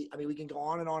corporatocracy. I mean, we can go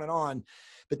on and on and on,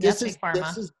 but this is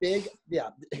big. Yeah,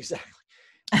 exactly.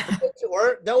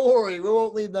 Don't worry, we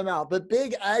won't leave them out. But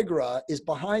big agri is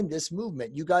behind this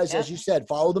movement. You guys, as you said,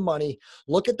 follow the money.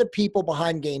 Look at the people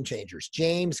behind Game Changers.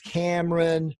 James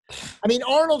Cameron. I mean,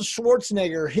 Arnold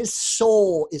Schwarzenegger, his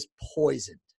soul is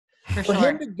poisoned. For For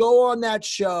him to go on that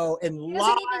show and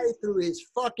lie through his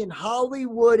fucking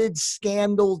Hollywooded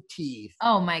scandal teeth.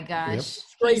 Oh my gosh. Yep.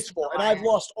 Disgraceful. And I've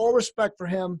lost all respect for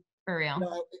him. For real. You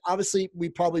know, obviously, we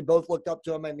probably both looked up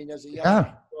to him. I mean, as a young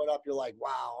man growing up, you're like,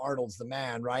 wow, Arnold's the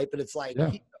man, right? But it's like,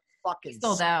 he's a fucking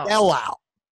sellout.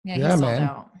 Yeah, he's sold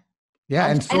out. Yeah,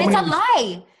 and it's a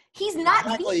lie. He's not.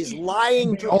 Exactly. He's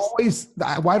lying. Always.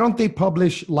 Why don't they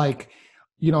publish like,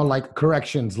 you know, like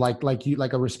corrections, like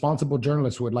a responsible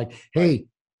journalist would, like, hey,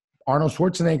 Arnold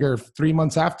Schwarzenegger 3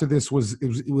 months after this was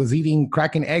eating,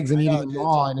 cracking eggs and eating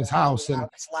raw in his house, and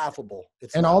it's laughable.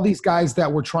 All these guys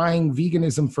that were trying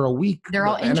veganism for a week, they're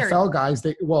all injured. NFL guys,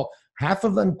 half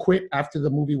of them quit after the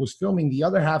movie was filming. The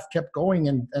other half kept going,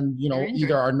 and you know,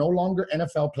 either are no longer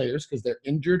NFL players because they're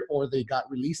injured or they got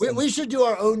released. We should do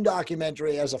our own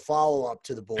documentary as a follow-up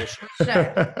to the bullshit.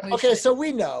 Sure. Okay, so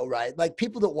we know, right? Like,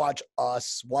 people that watch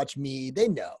us, watch me, they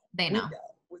know. They know.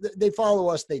 They follow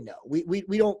us, they know.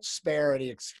 We don't spare any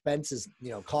expenses,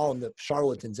 you know, calling the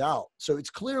charlatans out. So it's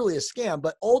clearly a scam,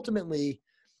 but ultimately,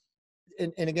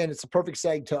 and again, it's a perfect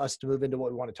segue to us to move into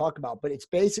what we want to talk about, but it's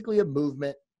basically a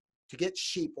movement to get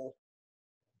sheeple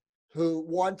who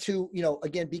want to, you know,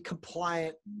 again, be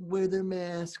compliant, wear their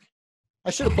mask. I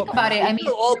should have put about it. I mean,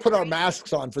 all put our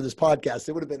masks on for this podcast.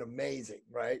 It would have been amazing,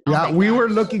 right? Yeah, we were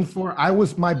looking for.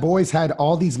 My boys had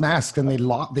all these masks, and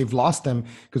they've lost them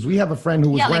because we have a friend who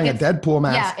was wearing a Deadpool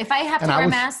mask. Yeah, if I have to wear a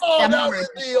mask, that would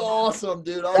be awesome,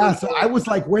 dude. So I was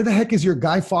like, "Where the heck is your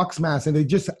Guy Fawkes mask?" And they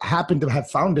just happened to have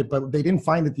found it, but they didn't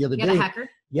find it the other day. A hacker?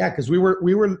 Yeah, because we were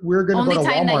going to go to Walmart. Only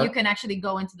time that you can actually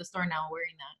go into the store now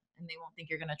wearing that. And they won't think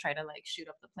you're going to try to like shoot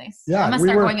up the place. Yeah, I'm going to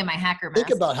start going in my hacker mask.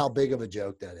 Think about how big of a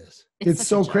joke that is. It's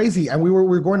so crazy. And we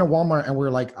were going to Walmart and we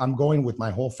were like, I'm going with my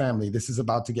whole family. This is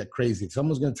about to get crazy.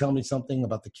 Someone's going to tell me something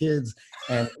about the kids.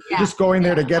 And we're just going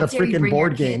there to get a freaking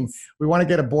board game. We want to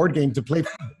get a board game to play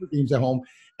games at home.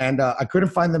 And I couldn't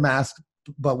find the mask,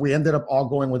 but we ended up all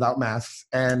going without masks.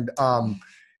 And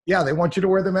yeah, they want you to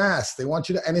wear the mask. They want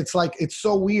you to, and it's like, it's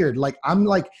so weird. Like, I'm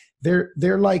like, they're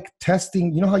like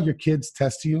testing, you know how your kids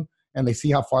test you and they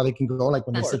see how far they can go? Like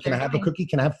when they say, can I have a cookie?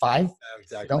 Can I have 5? Yeah,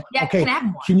 exactly. You know? Yeah, okay. Can I have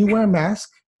more? Can you wear a mask?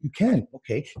 You can.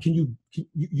 Okay. You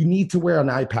need to wear an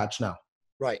eye patch now.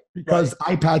 Right. Because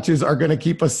eye patches are going to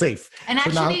keep us safe. And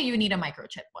actually, you need a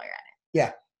microchip while you're at it.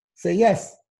 Yeah. Say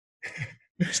yes.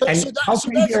 How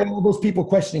crazy are all those people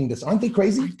questioning this? Aren't they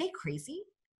crazy? Aren't they crazy?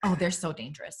 Oh, they're so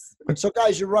dangerous. So,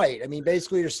 guys, you're right. I mean,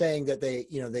 basically, you're saying that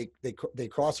they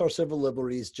cross our civil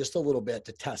liberties just a little bit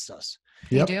to test us.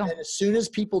 Yep. They do. And as soon as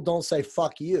people don't say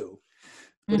 "fuck you,"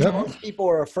 which most people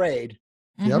are afraid,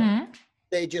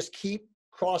 they just keep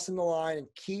crossing the line and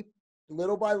keep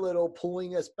little by little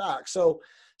pulling us back. So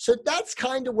that's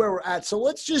kind of where we're at. So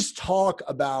let's just talk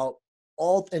about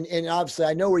and obviously,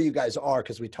 I know where you guys are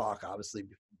because we talk obviously.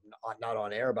 Not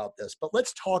on air about this, but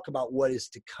let's talk about what is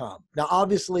to come. Now,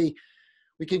 obviously,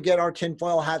 we can get our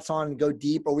tinfoil hats on and go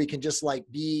deep, or we can just like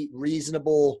be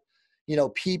reasonable, you know,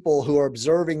 people who are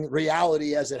observing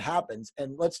reality as it happens.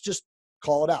 And let's just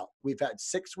call it out. We've had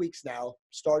 6 weeks now.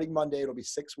 Starting Monday, it'll be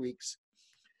 6 weeks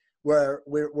where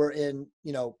we're in,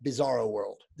 you know, bizarro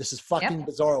world. This is fucking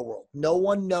bizarro world. No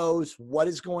one knows what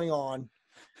is going on.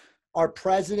 Our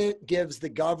president gives the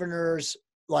governors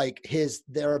like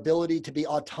their ability to be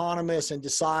autonomous and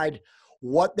decide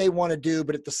what they want to do.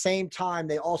 But at the same time,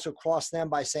 they also cross them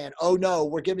by saying, oh no,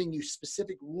 we're giving you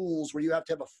specific rules where you have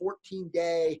to have a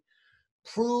 14-day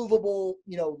provable,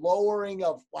 you know, lowering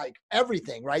of like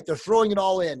everything, right? They're throwing it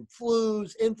all in: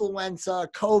 flus, influenza,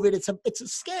 COVID. It's a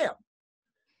scam.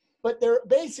 But they're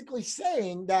basically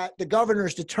saying that the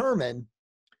governors determine.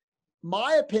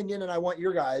 My opinion, and I want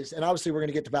your guys, and obviously we're going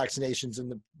to get to vaccinations and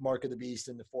the mark of the beast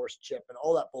and the forced chip and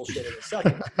all that bullshit in a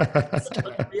second. But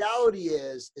the reality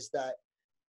is that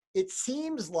it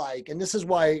seems like, and this is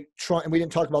why Trump, and we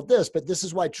didn't talk about this, but this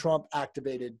is why Trump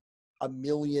activated 1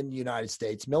 million United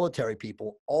States military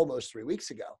people almost 3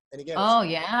 weeks ago. And again,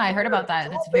 I heard about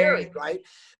that. That's very right.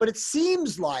 But it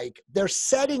seems like they're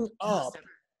setting up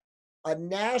a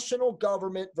national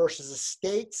government versus a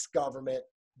state's government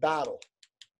battle.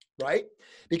 Right?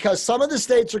 Because some of the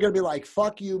states are going to be like,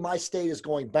 fuck you, my state is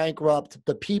going bankrupt.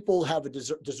 The people have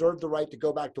deserve the right to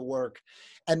go back to work.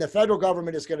 And the federal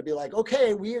government is going to be like,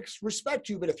 okay, we respect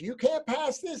you, but if you can't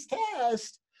pass this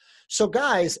test. So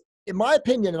guys, in my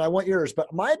opinion, and I want yours,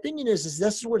 but my opinion is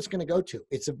this is where it's going to go to.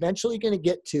 It's eventually going to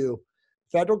get to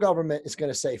federal government is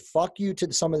going to say, fuck you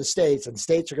to some of the states, and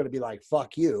states are going to be like,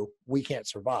 fuck you, we can't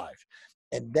survive.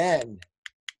 And then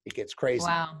it gets crazy.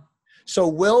 Wow. So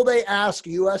will they ask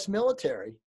U.S.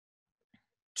 military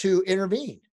to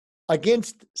intervene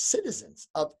against citizens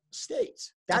of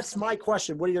states? That's my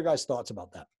question. What are your guys' thoughts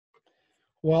about that?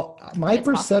 Well, my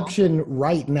perception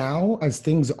right now, as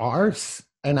things are,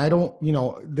 and I don't,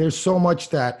 there's so much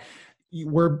that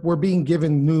we're being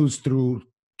given news through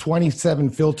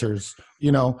 27 filters,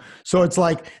 so it's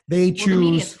like they choose. The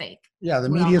media's fake. Yeah, the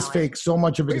media is fake. So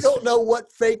much of it is. We don't know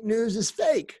what fake news is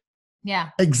fake. Yeah.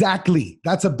 Exactly.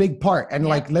 That's a big part. And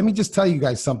like, let me just tell you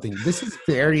guys something. This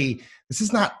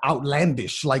is not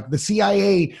outlandish. Like the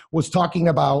CIA was talking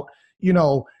about,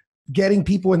 getting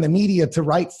people in the media to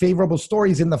write favorable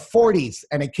stories in the 40s,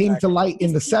 and it came to light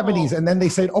in the 70s. And then they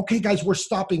said, okay, guys, we're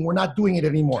stopping. We're not doing it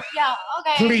anymore. Yeah.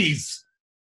 Okay. Please.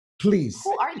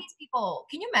 Who are these people?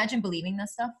 Can you imagine believing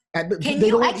this stuff? I can't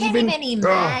even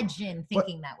imagine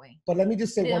thinking that way. But let me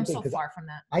just say one thing. I'm so far from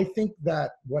that. I think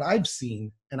that what I've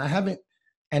seen,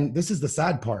 and this is the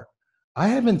sad part, I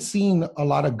haven't seen a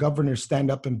lot of governors stand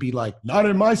up and be like, not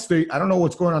in my state. I don't know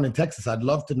what's going on in Texas. I'd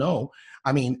love to know.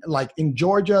 I mean, like in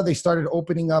Georgia, they started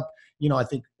opening up, I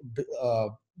think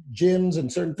gyms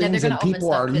and certain things, and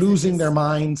people are losing their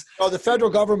minds. Oh, the federal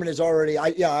government is already,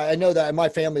 I know that my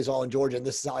family's all in Georgia, and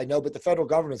this is how I know, but the federal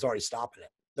government's already stopping it.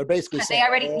 They're basically saying,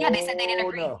 they said they didn't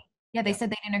agree. No. Yeah, they said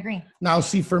they didn't agree. Now,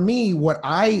 see, for me, what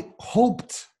I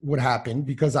hoped would happen,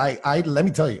 because I let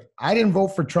me tell you, I didn't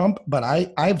vote for Trump, but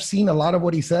I've seen a lot of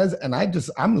what he says, and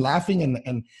I'm laughing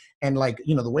and like,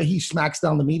 the way he smacks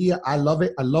down the media, I love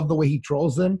it. I love the way he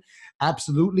trolls them.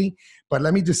 Absolutely. But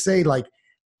let me just say, like,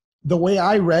 the way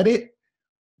I read it,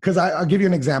 because I'll give you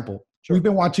an example. Sure. We've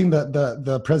been watching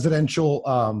the presidential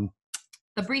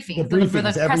the briefings for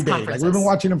the every day. Like, we've been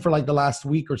watching them for like the last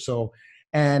week or so.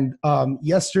 And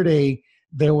yesterday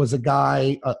there was a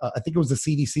guy, I think it was the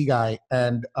CDC guy,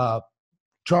 and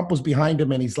Trump was behind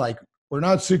him, and he's like, "We're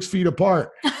not 6 feet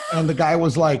apart." And the guy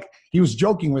was like, he was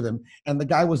joking with him, and the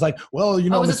guy was like, "Well,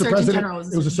 Mr. President,"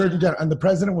 it was a Surgeon General, and the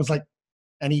president was like,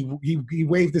 and he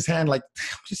waved his hand like,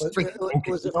 just freaking.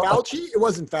 Was it Fauci? It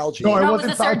wasn't Fauci. No, it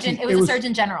wasn't Fauci. It was a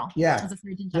Surgeon General. Yeah, it was a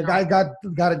Surgeon General. The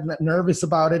guy got nervous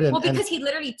about it, because he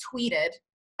literally tweeted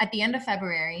at the end of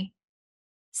February,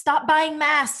 "Stop buying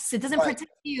masks. It doesn't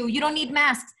protect you. You don't need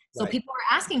masks." So people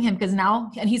are asking him because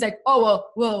now, and he's like, "Oh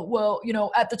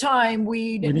well, at the time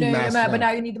we didn't need a mask, but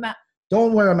now you need the mask."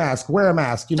 Don't wear a mask. Wear a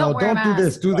mask. Don't do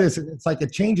this. Do this. It's like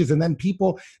it changes, and then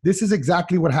this is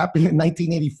exactly what happened in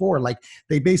 1984. Like,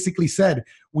 they basically said,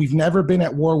 we've never been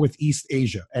at war with East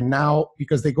Asia, and now,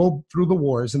 because they go through the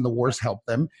wars and the wars help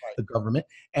them, the government,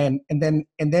 and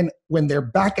then when they're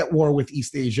back at war with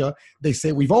East Asia, they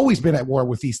say we've always been at war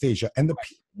with East Asia, and the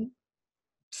people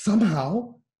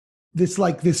somehow.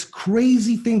 This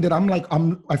crazy thing that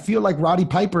I feel like Roddy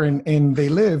Piper in They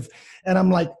Live, and I'm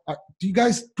like, do you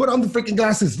guys put on the freaking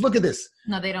glasses? Look at this.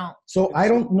 No, they don't. So I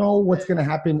don't know what's going to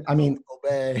happen. I mean,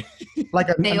 obey. Like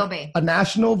a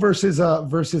national versus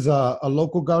a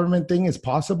local government thing is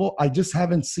possible. I just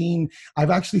haven't seen.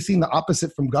 I've actually seen the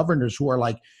opposite from governors who are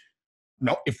like,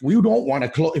 no, if we don't want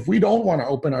to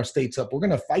open our states up, we're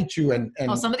going to fight you. And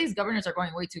some of these governors are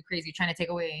going way too crazy, trying to take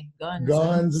away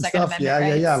guns and stuff.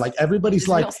 Yeah. Like, everybody's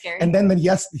like, and then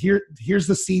here's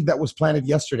the seed that was planted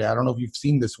yesterday. I don't know if you've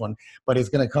seen this one, but it's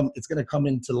going to come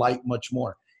into light much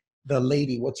more. The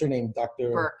lady, what's her name? Dr.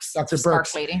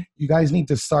 Burks. Lady. You guys need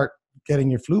to start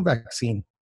getting your flu vaccine.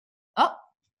 Oh.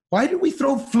 Why did we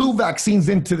throw flu vaccines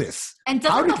into this? And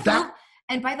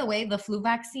and by the way, the flu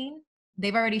vaccine,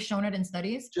 they've already shown it in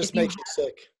studies. Just makes you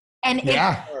sick. And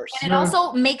it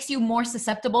also makes you more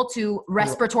susceptible to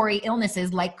respiratory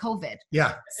illnesses like COVID.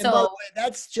 Yeah. So by the way,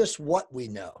 that's just what we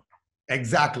know.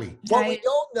 Exactly. What we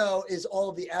don't know is all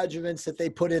of the adjuvants that they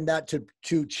put in that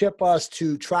to chip us,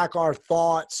 to track our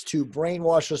thoughts, to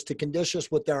brainwash us, to condition us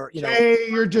with their, Hey,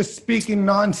 you're just speaking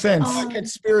nonsense.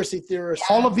 Conspiracy theorists.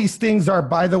 All of these things are,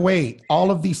 by the way,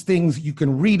 you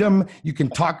can read them, you can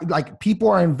talk, like, people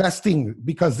are investing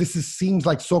because seems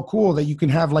like so cool that you can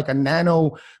have like a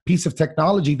nano piece of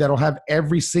technology that'll have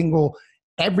everything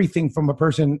from a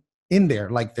person in there,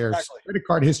 like their credit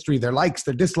card history, their likes,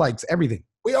 their dislikes, everything.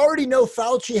 We already know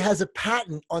Fauci has a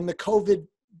patent on the COVID,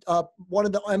 one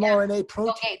of the mRNA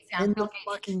proteins in the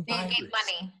fucking virus.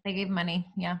 They gave money,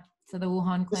 to the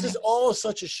Wuhan clinic. This is all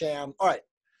such a sham. All right.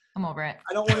 I'm over it.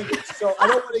 I don't want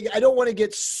to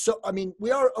get so, I mean, we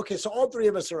are, okay, so all three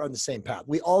of us are on the same path.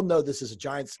 We all know this is a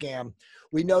giant scam.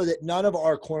 We know that none of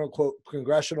our quote unquote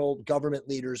congressional government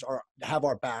leaders have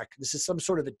our back. This is some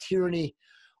sort of a tyranny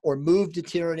or move to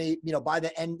tyranny, by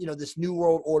the end, this new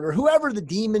world order, whoever the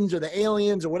demons or the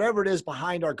aliens or whatever it is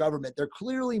behind our government, they're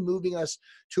clearly moving us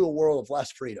to a world of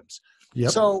less freedoms. Yep.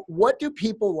 So what do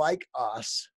people like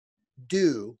us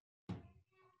do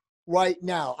right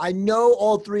now? I know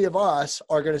all three of us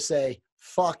are going to say,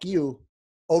 fuck you,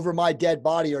 over my dead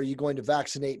body, are you going to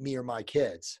vaccinate me or my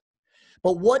kids?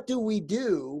 But what do we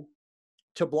do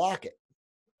to block it?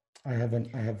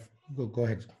 Go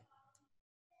ahead.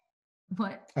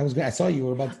 What? I saw you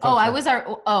were about to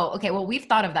talk okay. Well, we've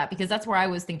thought of that because that's where I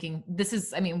was thinking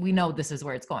we know this is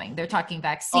where it's going. They're talking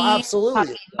vaccines,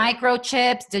 absolutely.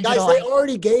 Microchips, digital. Guys, they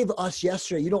already gave us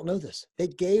yesterday. You don't know this. They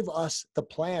gave us the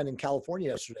plan in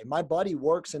California yesterday. My buddy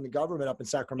works in the government up in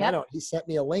Sacramento. Yep. He sent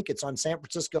me a link. It's on San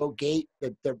Francisco Gate.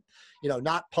 They're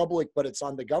not public, but it's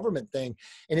on the government thing.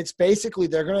 And it's basically,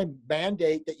 they're going to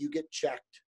mandate that you get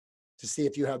checked to see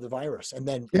if you have the virus. And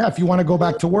then if you want to go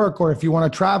back to work or if you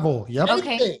want to travel. Yep.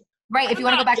 Okay. Right. If you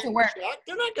want to go back to work.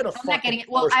 They're not going to I'm not getting it.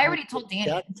 Well, I already told Danny.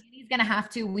 Danny's going to have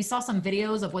to. We saw some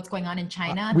videos of what's going on in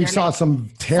China. We saw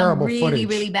some terrible footage.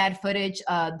 Really bad footage.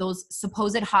 Those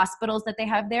supposed hospitals that they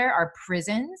have there are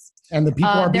prisons. And the people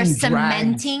are being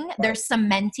cementing. dragged. They're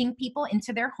cementing people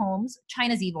into their homes.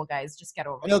 China's evil, guys. Just get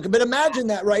over it. Okay, but imagine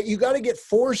that, right? You got to get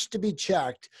forced to be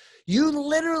checked. You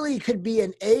literally could be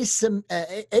an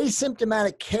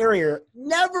asymptomatic carrier,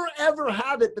 never, ever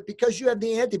have it, but because you have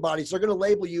the antibodies, they're going to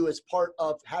label you as part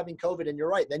of having COVID, and you're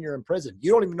right. Then you're in prison.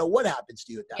 You don't even know what happens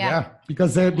to you at that point. Yeah,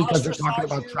 because they're talking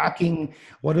about tracking.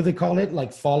 What do they call it?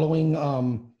 Like following,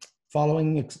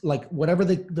 like whatever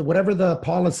the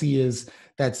policy is.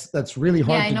 That's really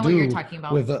hard to do what you're talking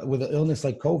about. with an illness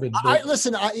like COVID.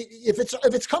 Listen, if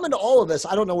it's coming to all of us,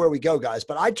 I don't know where we go, guys.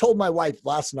 But I told my wife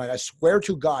last night, I swear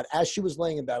to God, as she was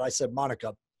laying in bed, I said,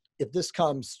 Monica, if this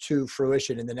comes to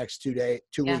fruition in the next 2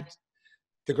 weeks,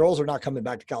 the girls are not coming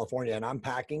back to California, and I'm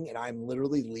packing, and I'm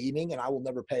literally leaving, and I will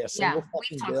never pay a single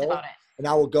fucking bill. About it. And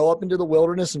I will go up into the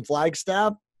wilderness in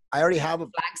Flagstaff. I already have a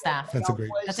Flagstaff. That's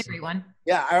a great one.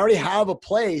 Yeah, I already have a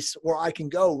place where I can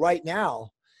go right now.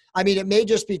 I mean, it may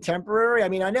just be temporary. I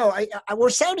mean, I know we're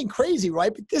sounding crazy,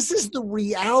 right? But this is the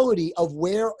reality of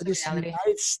where this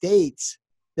United States,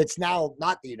 that's now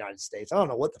not the United States. I don't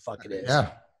know what the fuck it is.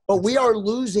 Yeah. But we are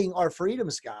losing our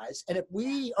freedoms, guys. And if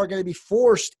we are going to be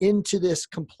forced into this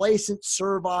complacent,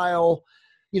 servile,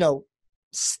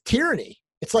 tyranny,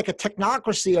 it's like a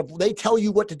technocracy of they tell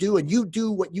you what to do and you do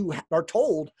what you are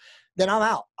told, then I'm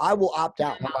out. I will opt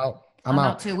out. I'm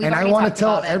out too. And I want to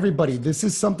tell everybody, this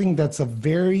is something that's a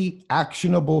very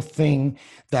actionable thing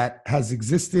that has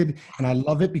existed. And I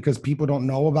love it because people don't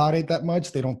know about it that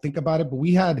much. They don't think about it. But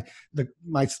we had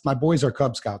my boys are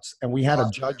Cub Scouts, and we had a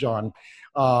judge on,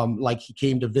 like he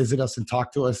came to visit us and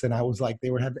talk to us. And I was like, they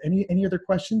would have any other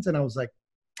questions? And I was like,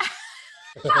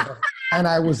 and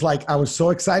I was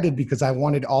so excited because I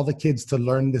wanted all the kids to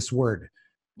learn this word.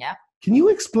 Yeah. Can you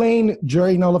explain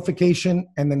jury nullification?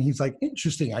 And then he's like,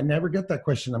 interesting. I never get that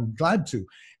question. I'm glad to.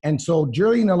 And so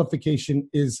jury nullification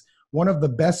is one of the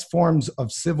best forms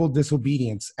of civil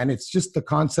disobedience. And it's just the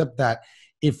concept that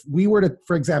if we were to,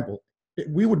 for example,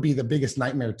 we would be the biggest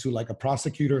nightmare to like a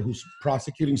prosecutor who's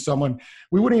prosecuting someone.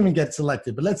 We wouldn't even get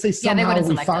selected. But let's say somehow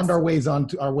we found our way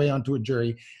onto a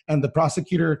jury, and the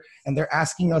prosecutor, and they're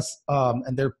asking us,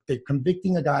 and they're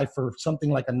convicting a guy for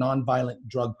something like a nonviolent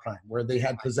drug crime where they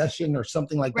had possession or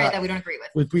something like that. Right, that we don't agree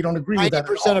with. We don't agree with that.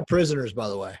 90% of prisoners, by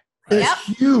the way. It's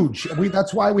huge.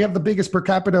 That's why we have the biggest per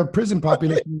capita prison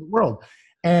population in the world.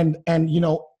 And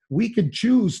we could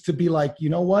choose to be like, you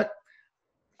know what?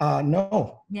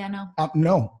 No. Yeah, no.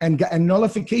 No. And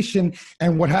nullification,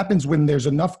 and what happens when there's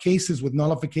enough cases with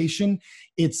nullification,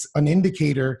 it's an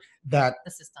indicator that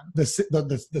the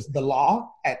system, the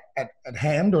law at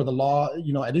hand, or the law,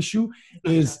 at issue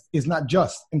is not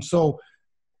just. And so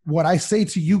what I say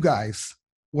to you guys,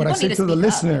 what I say to the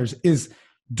listeners is,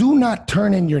 do not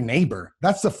turn in your neighbor.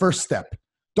 That's the first step.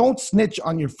 Don't snitch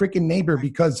on your freaking neighbor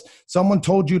because someone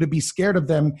told you to be scared of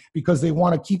them because they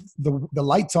want to keep the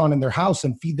lights on in their house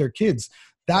and feed their kids.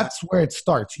 That's where it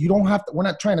starts. You don't have to, we're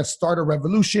not trying to start a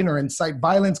revolution or incite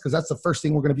violence, because that's the first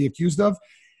thing we're going to be accused of.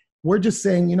 We're just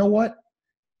saying, you know what?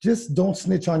 Just don't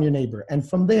snitch on your neighbor. And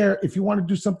from there, if you want to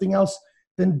do something else,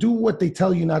 then do what they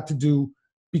tell you not to do,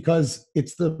 because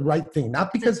it's the right thing,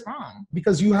 not because it's wrong.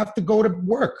 Because you have to go to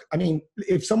work. I mean,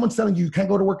 if someone's telling you can't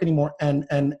go to work anymore, and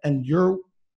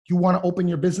you want to open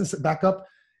your business back up,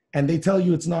 and they tell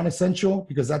you it's non-essential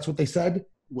because that's what they said.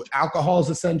 Alcohol is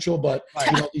essential, but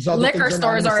these other liquor things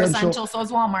stores are essential. So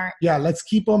is Walmart. Yeah, let's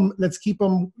keep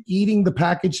them eating the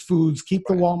packaged foods. Keep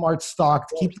the Walmart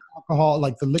stocked. Keep the alcohol,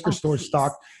 like the liquor stores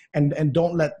stocked, and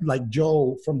don't let like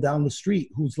Joe from down the street,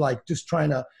 who's like just trying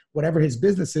to whatever his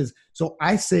business is. So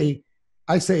I say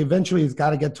eventually it's got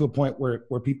to get to a point where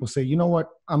people say, you know what,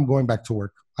 I'm going back to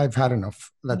work. I've had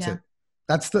enough. That's it.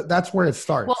 That's where it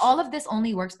starts. Well, all of this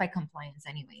only works by compliance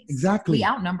anyways. Exactly. We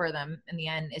outnumber them in the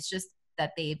end. It's just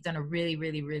that they've done a really,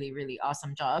 really, really, really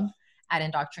awesome job at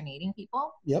indoctrinating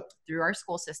people through our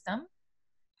school system.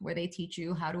 where they teach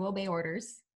you how to obey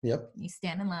orders. Yep. You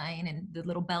stand in line and the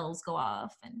little bells go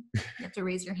off and you have to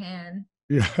raise your hand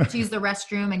Yeah. to use the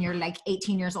restroom, and you're like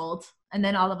 18 years old. And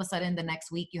then all of a sudden the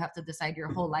next week you have to decide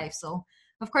your whole life. So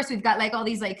of course we've got like all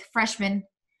these like freshmen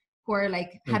who are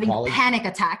like having panic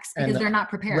attacks because they're not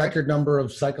prepared. Record number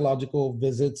of psychological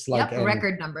visits, like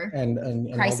record number,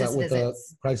 and crisis all that with visits.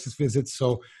 the crisis visits.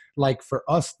 So like for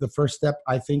us, the first step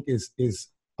I think is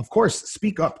of course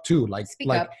speak up too. Speak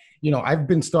up. You know, I've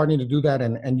been starting to do that,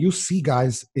 and you see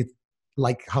guys, it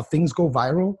like how things go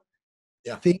viral.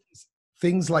 Yeah.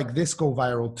 Things like this go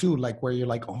viral too, like where you're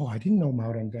like, oh, I didn't know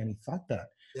Maura and Danny thought that.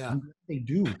 Yeah. They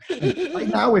do. And right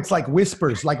now it's like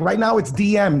whispers. Like right now it's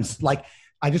DMs. Like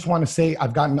I just want to say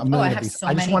I've gotten a million of these. So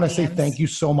I just want to say DMs. thank you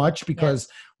so much, because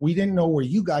we didn't know where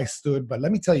you guys stood, but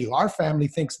let me tell you, our family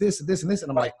thinks this and this and this.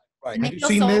 And I'm like, have you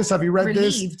seen this? Have you read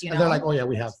this? And they're like, oh yeah,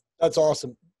 we have. That's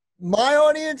awesome. My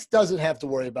audience doesn't have to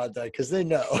worry about that because they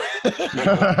know.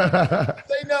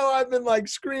 They know I've been like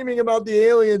screaming about the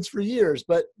aliens for years.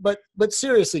 But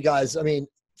seriously, guys, I mean,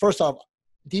 first off,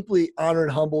 deeply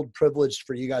honored, humbled, privileged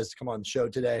for you guys to come on the show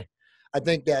today. I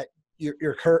think that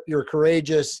you're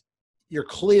courageous, you're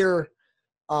clear,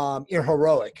 you're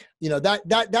heroic. You know,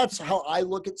 that's how I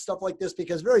look at stuff like this,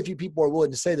 because very few people are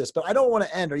willing to say this. But I don't want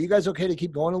to end. Are you guys okay to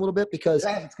keep going a little bit? Because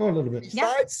let's go a little bit.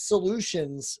 Besides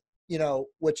solutions, you know,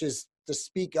 which is to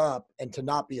speak up and to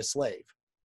not be a slave,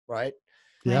 right?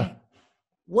 Yeah.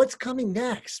 What's coming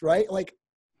next, right? Like,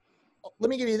 let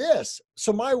me give you this.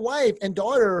 So my wife and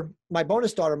daughter, my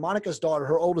bonus daughter, Monica's daughter,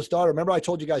 her oldest daughter, remember I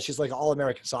told you guys she's like an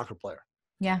all-American soccer player.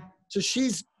 Yeah. So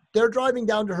they're driving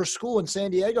down to her school in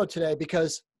San Diego today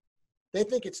because they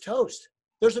think it's toast.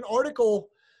 There's an article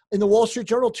in the Wall Street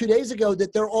Journal 2 days ago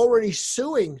that they're already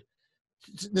suing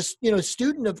this, you know,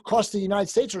 student across the United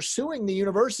States are suing the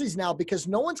universities now because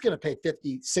no one's going to pay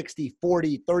 $50, $60,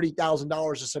 $40,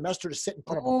 $30,000 a semester to sit in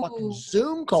front of a fucking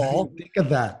Zoom call. Think of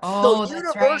that. So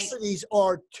universities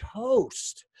are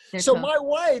toast. So my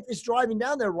wife is driving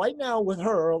down there right now with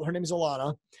her name is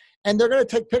Alana, and they're going to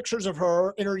take pictures of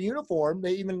her in her uniform.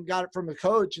 They even got it from the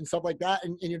coach and stuff like that,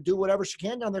 and you do whatever she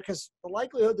can down there, because the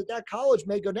likelihood that college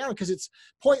may go down, because it's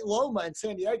Point Loma in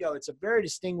San Diego. It's a very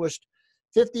distinguished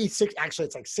 56, actually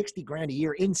it's like 60 grand a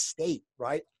year in state,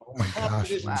 right? Oh my gosh.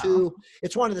 Division two.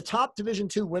 It's one of the top Division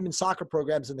II women's soccer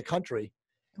programs in the country.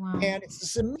 Wow. And it's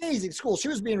this amazing school. She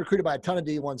was being recruited by a ton of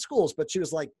D1 schools, but she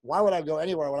was like, why would I go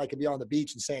anywhere when I could be on the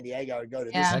beach in San Diego and go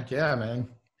to this? Heck yeah, man.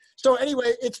 So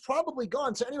anyway, it's probably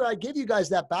gone. So anyway, I give you guys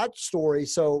that backstory.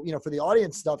 So, you know, for the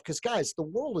audience stuff, because guys, the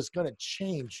world is going to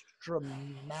change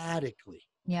dramatically.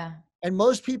 Yeah. And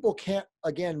most people can't,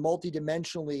 again,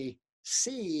 multidimensionally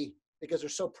see, because they're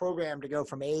so programmed to go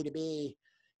from A to B.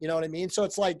 You know what I mean? So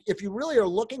it's like, if you really are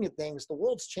looking at things, the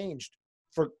world's changed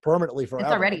permanently forever.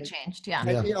 It's already changed. Yeah.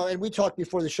 And, you know, and we talked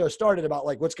before the show started about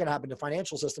like what's going to happen to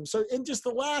financial systems. So in just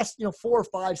the last, 4,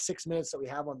 5, 6 minutes that we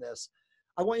have on this,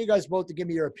 I want you guys both to give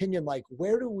me your opinion. Like,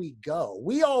 where do we go?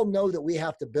 We all know that we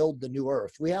have to build the new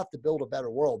earth. We have to build a better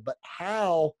world, but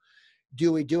how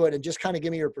do we do it? And just kind of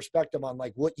give me your perspective on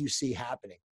like what you see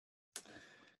happening.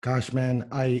 Gosh, man,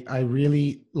 I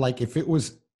really like, if it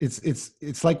was,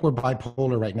 it's like we're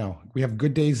bipolar right now. We have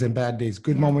good days and bad days,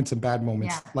 good moments and bad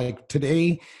moments. Yeah. Like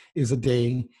today is a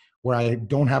day where I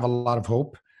don't have a lot of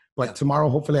hope, but tomorrow,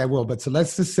 hopefully I will. But so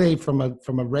let's just say from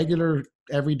a regular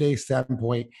everyday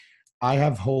standpoint, I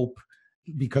have hope,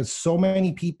 because so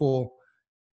many people,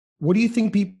 what do you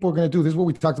think people are going to do? This is what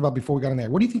we talked about before we got in there.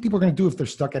 What do you think people are going to do if they're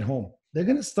stuck at home? They're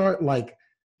going to start like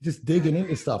just digging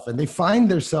into stuff, and they find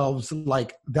themselves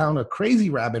like down a crazy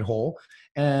rabbit hole.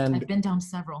 And I've been down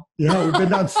several. Yeah, we've been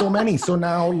down so many. So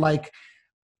now, like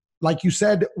you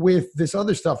said with this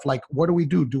other stuff, like what do we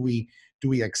do? Do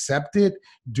we accept it?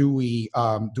 Do we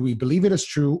believe it is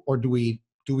true, or do we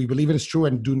believe it is true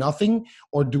and do nothing,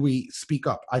 or do we speak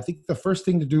up? I think the first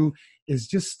thing to do is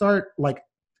just start, like,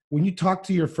 when you talk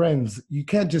to your friends, you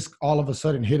can't just all of a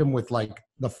sudden hit them with like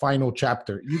the final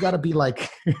chapter. You got to be like,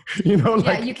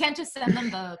 like, you can't just send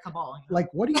them the cabal. Like,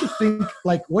 what do you think?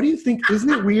 Like, what do you think? Isn't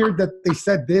it weird that they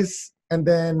said this and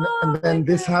then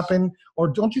this happened? Or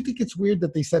don't you think it's weird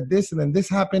that they said this and then this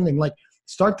happened? And like,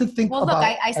 start to think about. Well,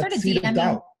 look, I started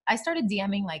DMing. I started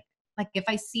DMing like if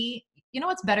I see,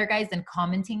 what's better, guys, than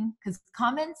commenting, because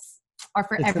comments are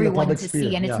for everyone to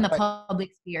see, and it's in the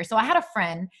public sphere. So I had a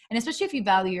friend, and especially if you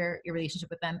value your relationship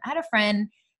with them, I had a friend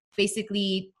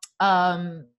basically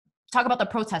talk about the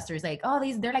protesters, like, oh,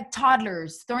 they're like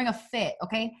toddlers throwing a fit,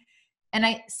 okay? And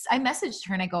I messaged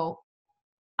her and I go,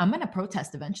 I'm going to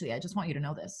protest eventually. I just want you to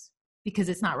know this, because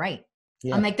it's not right.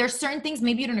 Yeah. I'm like, there's certain things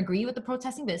maybe you don't agree with the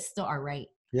protesting, but it's still are right.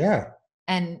 Yeah.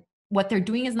 And what they're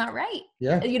doing is not right.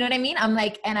 Yeah. You know what I mean? I'm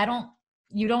like, and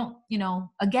you don't,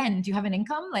 again, do you have an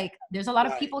income? Like there's a lot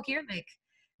of people here.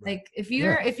 Like if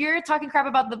you're talking crap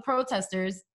about the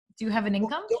protesters, do you have an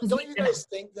income? Don't you guys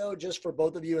think though, just for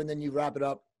both of you, and then you wrap it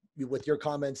up with your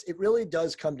comments, it really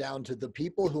does come down to the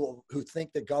people who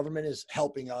think the government is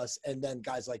helping us, and then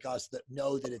guys like us that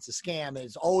know that it's a scam, and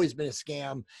it's always been a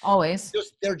scam. Always.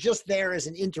 They're just there as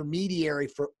an intermediary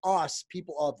for us,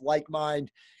 people of like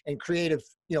mind and creative,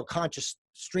 conscious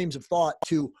streams of thought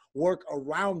to work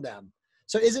around them.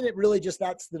 So isn't it really just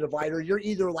that's the divider? You're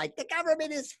either like the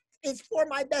government is for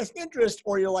my best interest,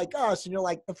 or you're like us and you're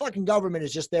like the fucking government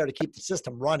is just there to keep the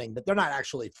system running, but they're not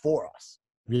actually for us.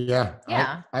 Yeah.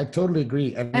 I totally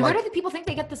agree. And where do the people think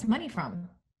they get this money from?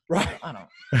 Right. I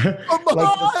don't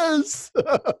know.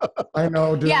 I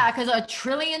know, dude. Yeah, because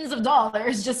trillions of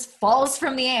dollars just falls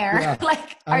from the air. Yeah.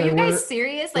 Like, are you guys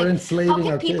serious? Like, how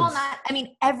can people not? I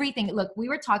mean, everything. Look, we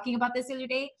were talking about this the other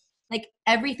day. Like,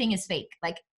 everything is fake.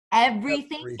 Like,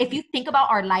 everything. If you think about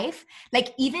our life,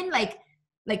 like, even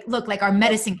look, like our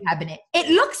medicine cabinet, it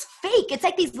looks fake. It's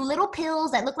like these little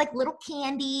pills that look like little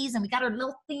candies, and we got our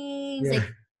little things. Yeah. Like,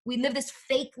 we live this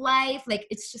fake life. Like,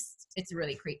 it's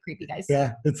really creepy, guys.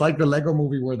 Yeah, it's like the Lego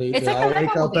movie where they all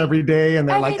wake up every day and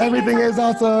they're like, everything is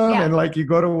awesome. Yeah. And like, you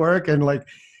go to work and like,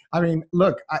 I mean,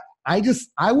 look,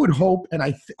 I would hope, and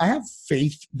I have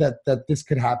faith that this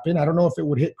could happen. I don't know if it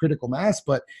would hit critical mass,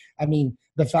 but I mean,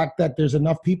 the fact that there's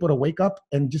enough people to wake up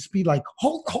and just be like,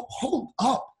 hold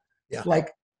up. Yeah.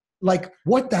 Like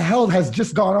what the hell has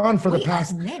just gone on for the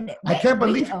past minute? I can't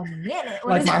believe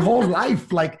like my whole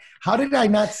life. Like, how did I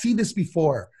not see this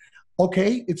before?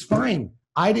 Okay, it's fine.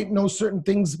 I didn't know certain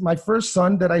things. My first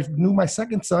son that I knew my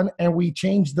second son, and we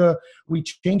changed what we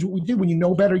did. When you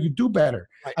know better, you do better.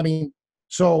 Right.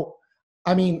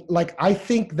 I mean, like, I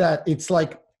think that it's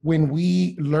like when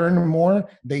we learn more,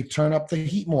 they turn up the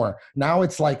heat more. Now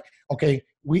it's like, okay,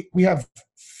 we have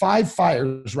 5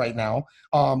 fires right now.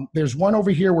 There's one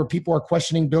over here where people are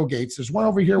questioning Bill Gates. There's one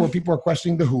over here where people are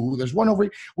questioning the WHO. There's one over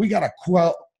here. We got to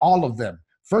quell all of them.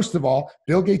 First of all,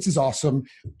 Bill Gates is awesome.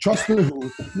 Trust the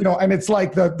WHO, and it's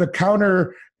like the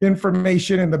counter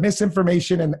information and the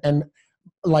misinformation and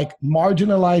like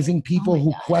marginalizing people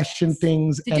who question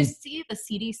things. Did you see the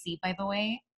CDC, by the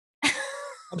way?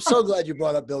 I'm so glad you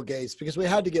brought up Bill Gates, because we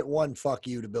had to get one fuck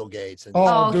you to Bill Gates. And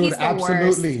dude, he's the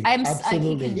absolutely. Worst.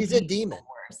 Absolutely. He's a demon.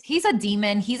 He's a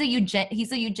demon. He's a eugenist.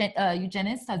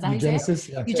 Is that how you say it?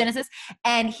 Yeah. Eugenicist.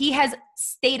 And he has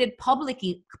stated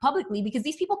publicly, because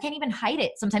these people can't even hide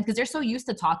it sometimes because they're so used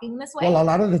to talking this way. Well, a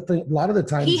lot of the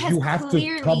times you have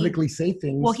to publicly say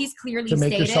things. Well, he's clearly to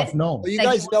make stated, yourself known. Well, you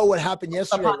guys know what happened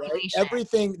yesterday, right?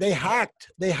 Everything they hacked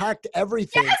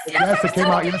everything. Yes, it came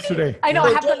out yesterday. I know.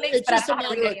 It's just a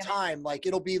matter of time. Like,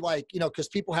 it'll be like, because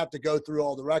people have to go through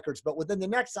all the records, but within the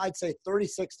next, I'd say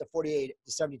 36 to 48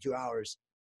 to 72 hours.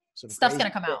 Stuff's going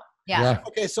to come out. Yeah.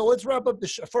 Okay, so let's wrap up the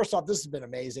show. First off, this has been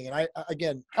amazing. And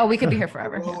we could be here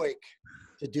forever. Heroic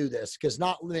to do this, because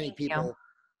not many people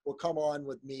will come on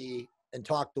with me and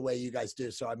talk the way you guys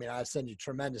do. So, I mean, I send you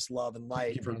tremendous love and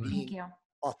light for being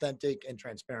authentic and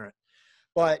transparent.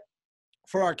 But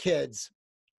for our kids,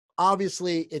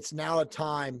 obviously, it's now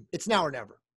or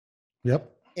never. Yep.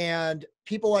 And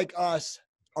people like us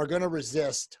are going to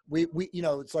resist. We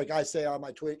it's like I say on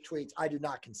my tweets, I do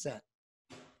not consent.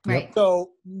 Right.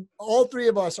 So all 3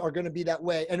 of us are going to be that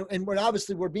way. And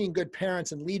we're being good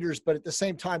parents and leaders, but at the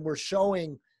same time, we're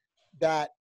showing that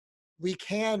we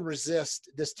can resist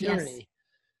this tyranny. Yes.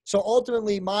 So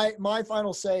ultimately my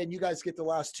final say, and you guys get the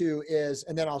last 2, is,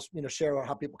 and then I'll, share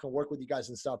how people can work with you guys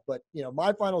and stuff. But,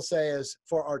 my final say is,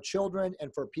 for our children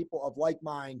and for people of like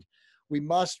mind, we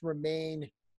must remain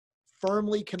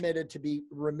firmly committed to be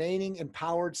remaining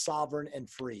empowered, sovereign, and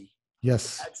free.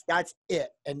 Yes. That's it.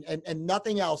 And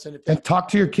nothing else. And talk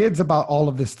to your kids about all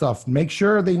of this stuff. Make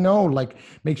sure they know,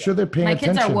 make sure they're paying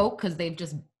attention. My kids are woke because they've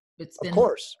just, of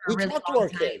course. We talk to our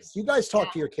kids. You guys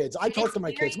talk to your kids. I talk to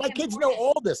my kids. My kids know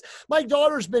all this. My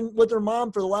daughter's been with her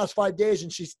mom for the last 5 days,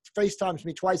 and she FaceTimes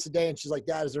me twice a day. And she's like,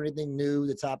 Dad, is there anything new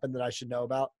that's happened that I should know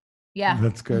about? Yeah.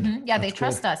 That's good. Mm-hmm. Yeah. They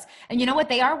trust us. And you know what?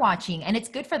 They are watching, and it's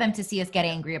good for them to see us get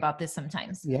angry about this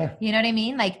sometimes. Yeah. You know what I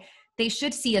mean? Like, they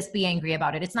should see us be angry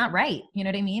about it. It's not right. You know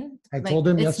what I mean? I told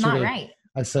him yesterday, it's not right.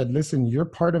 I said, listen, you're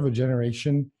part of a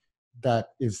generation that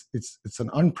it's an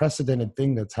unprecedented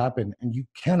thing that's happened, and you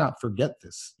cannot forget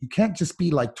this. You can't just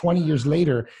be like 20 years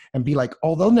later and be like,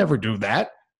 oh, they'll never do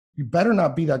that. You better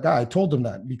not be that guy. I told him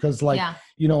that because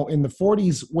in the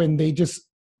 40s, when they just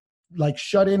like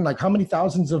shut in, like how many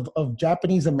thousands of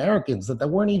Japanese Americans that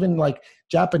weren't even like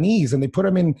Japanese, and they put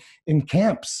them in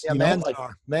camps. Yeah,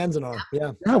 Manzanar.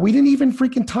 Yeah. Yeah, we didn't even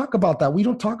freaking talk about that. We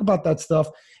don't talk about that stuff.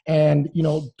 And,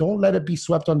 don't let it be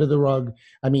swept under the rug.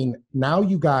 I mean, now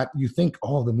you think,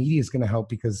 oh, the media is going to help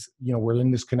because, we're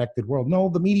in this connected world. No,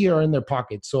 the media are in their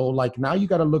pocket. So like now you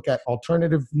got to look at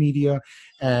alternative media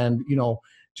and,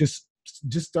 just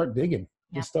start digging.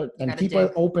 Yeah. Just start and keep an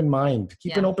open mind.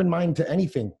 Keep an open mind to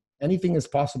anything. Anything is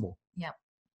possible. Yeah.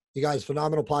 You guys,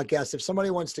 phenomenal podcast. If somebody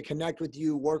wants to connect with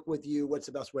you, work with you, what's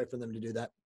the best way for them to do that?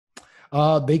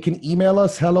 They can email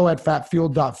us,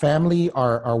 hello@fatfueled.family.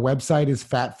 Our website is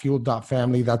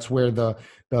fatfueled.family. That's where the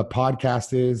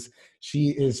podcast is. She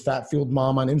is Fat Fueled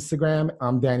Mom on Instagram.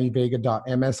 I'm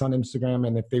DannyVega.ms on Instagram.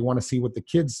 And if they want to see what the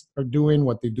kids are doing,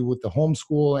 what they do with the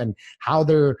homeschool, and how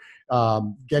they're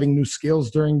getting new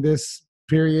skills during this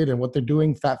period and what they're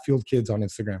doing, Fat Fueled Kids on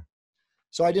Instagram.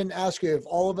 So I didn't ask you if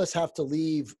all of us have to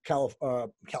leave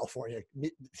California.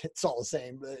 It's all the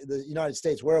same. The United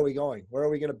States. Where are we going? Where are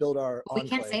we going to build our? We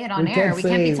enclave? can't say it on air. We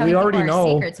can't be telling people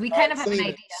our secrets. We kind of have an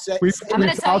idea.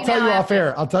 I'll tell you off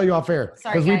air. I'll tell you off air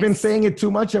because we've been saying it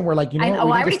too much, and we're like, I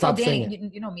already told Danny.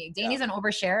 You know me. Danny's an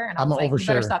overshare, and I'm like, you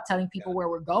better stop telling people where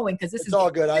we're going because this is all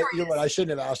good. I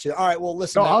shouldn't have asked you. All right, well,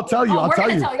 listen. No, I'll tell you. I'll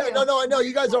tell you. No, I know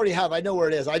you guys already have. I know where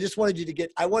it is. I just wanted you to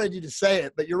I wanted you to say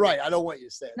it, but you're right. I don't want you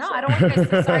to say it. No, I don't want you to say it.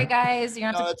 Sorry, guys.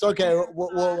 No, it's okay.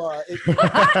 We'll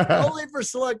only for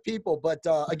select people. But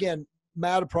again,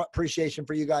 mad appreciation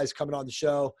for you guys coming on the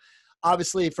show.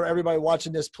 Obviously, for everybody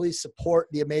watching this, please support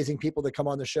the amazing people that come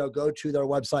on the show. Go to their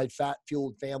website,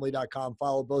 fatfueledfamily.com.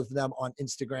 Follow both of them on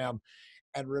Instagram.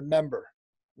 And remember,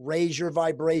 raise your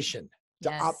vibration to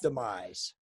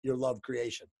optimize your love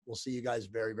creation. We'll see you guys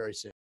very, very soon.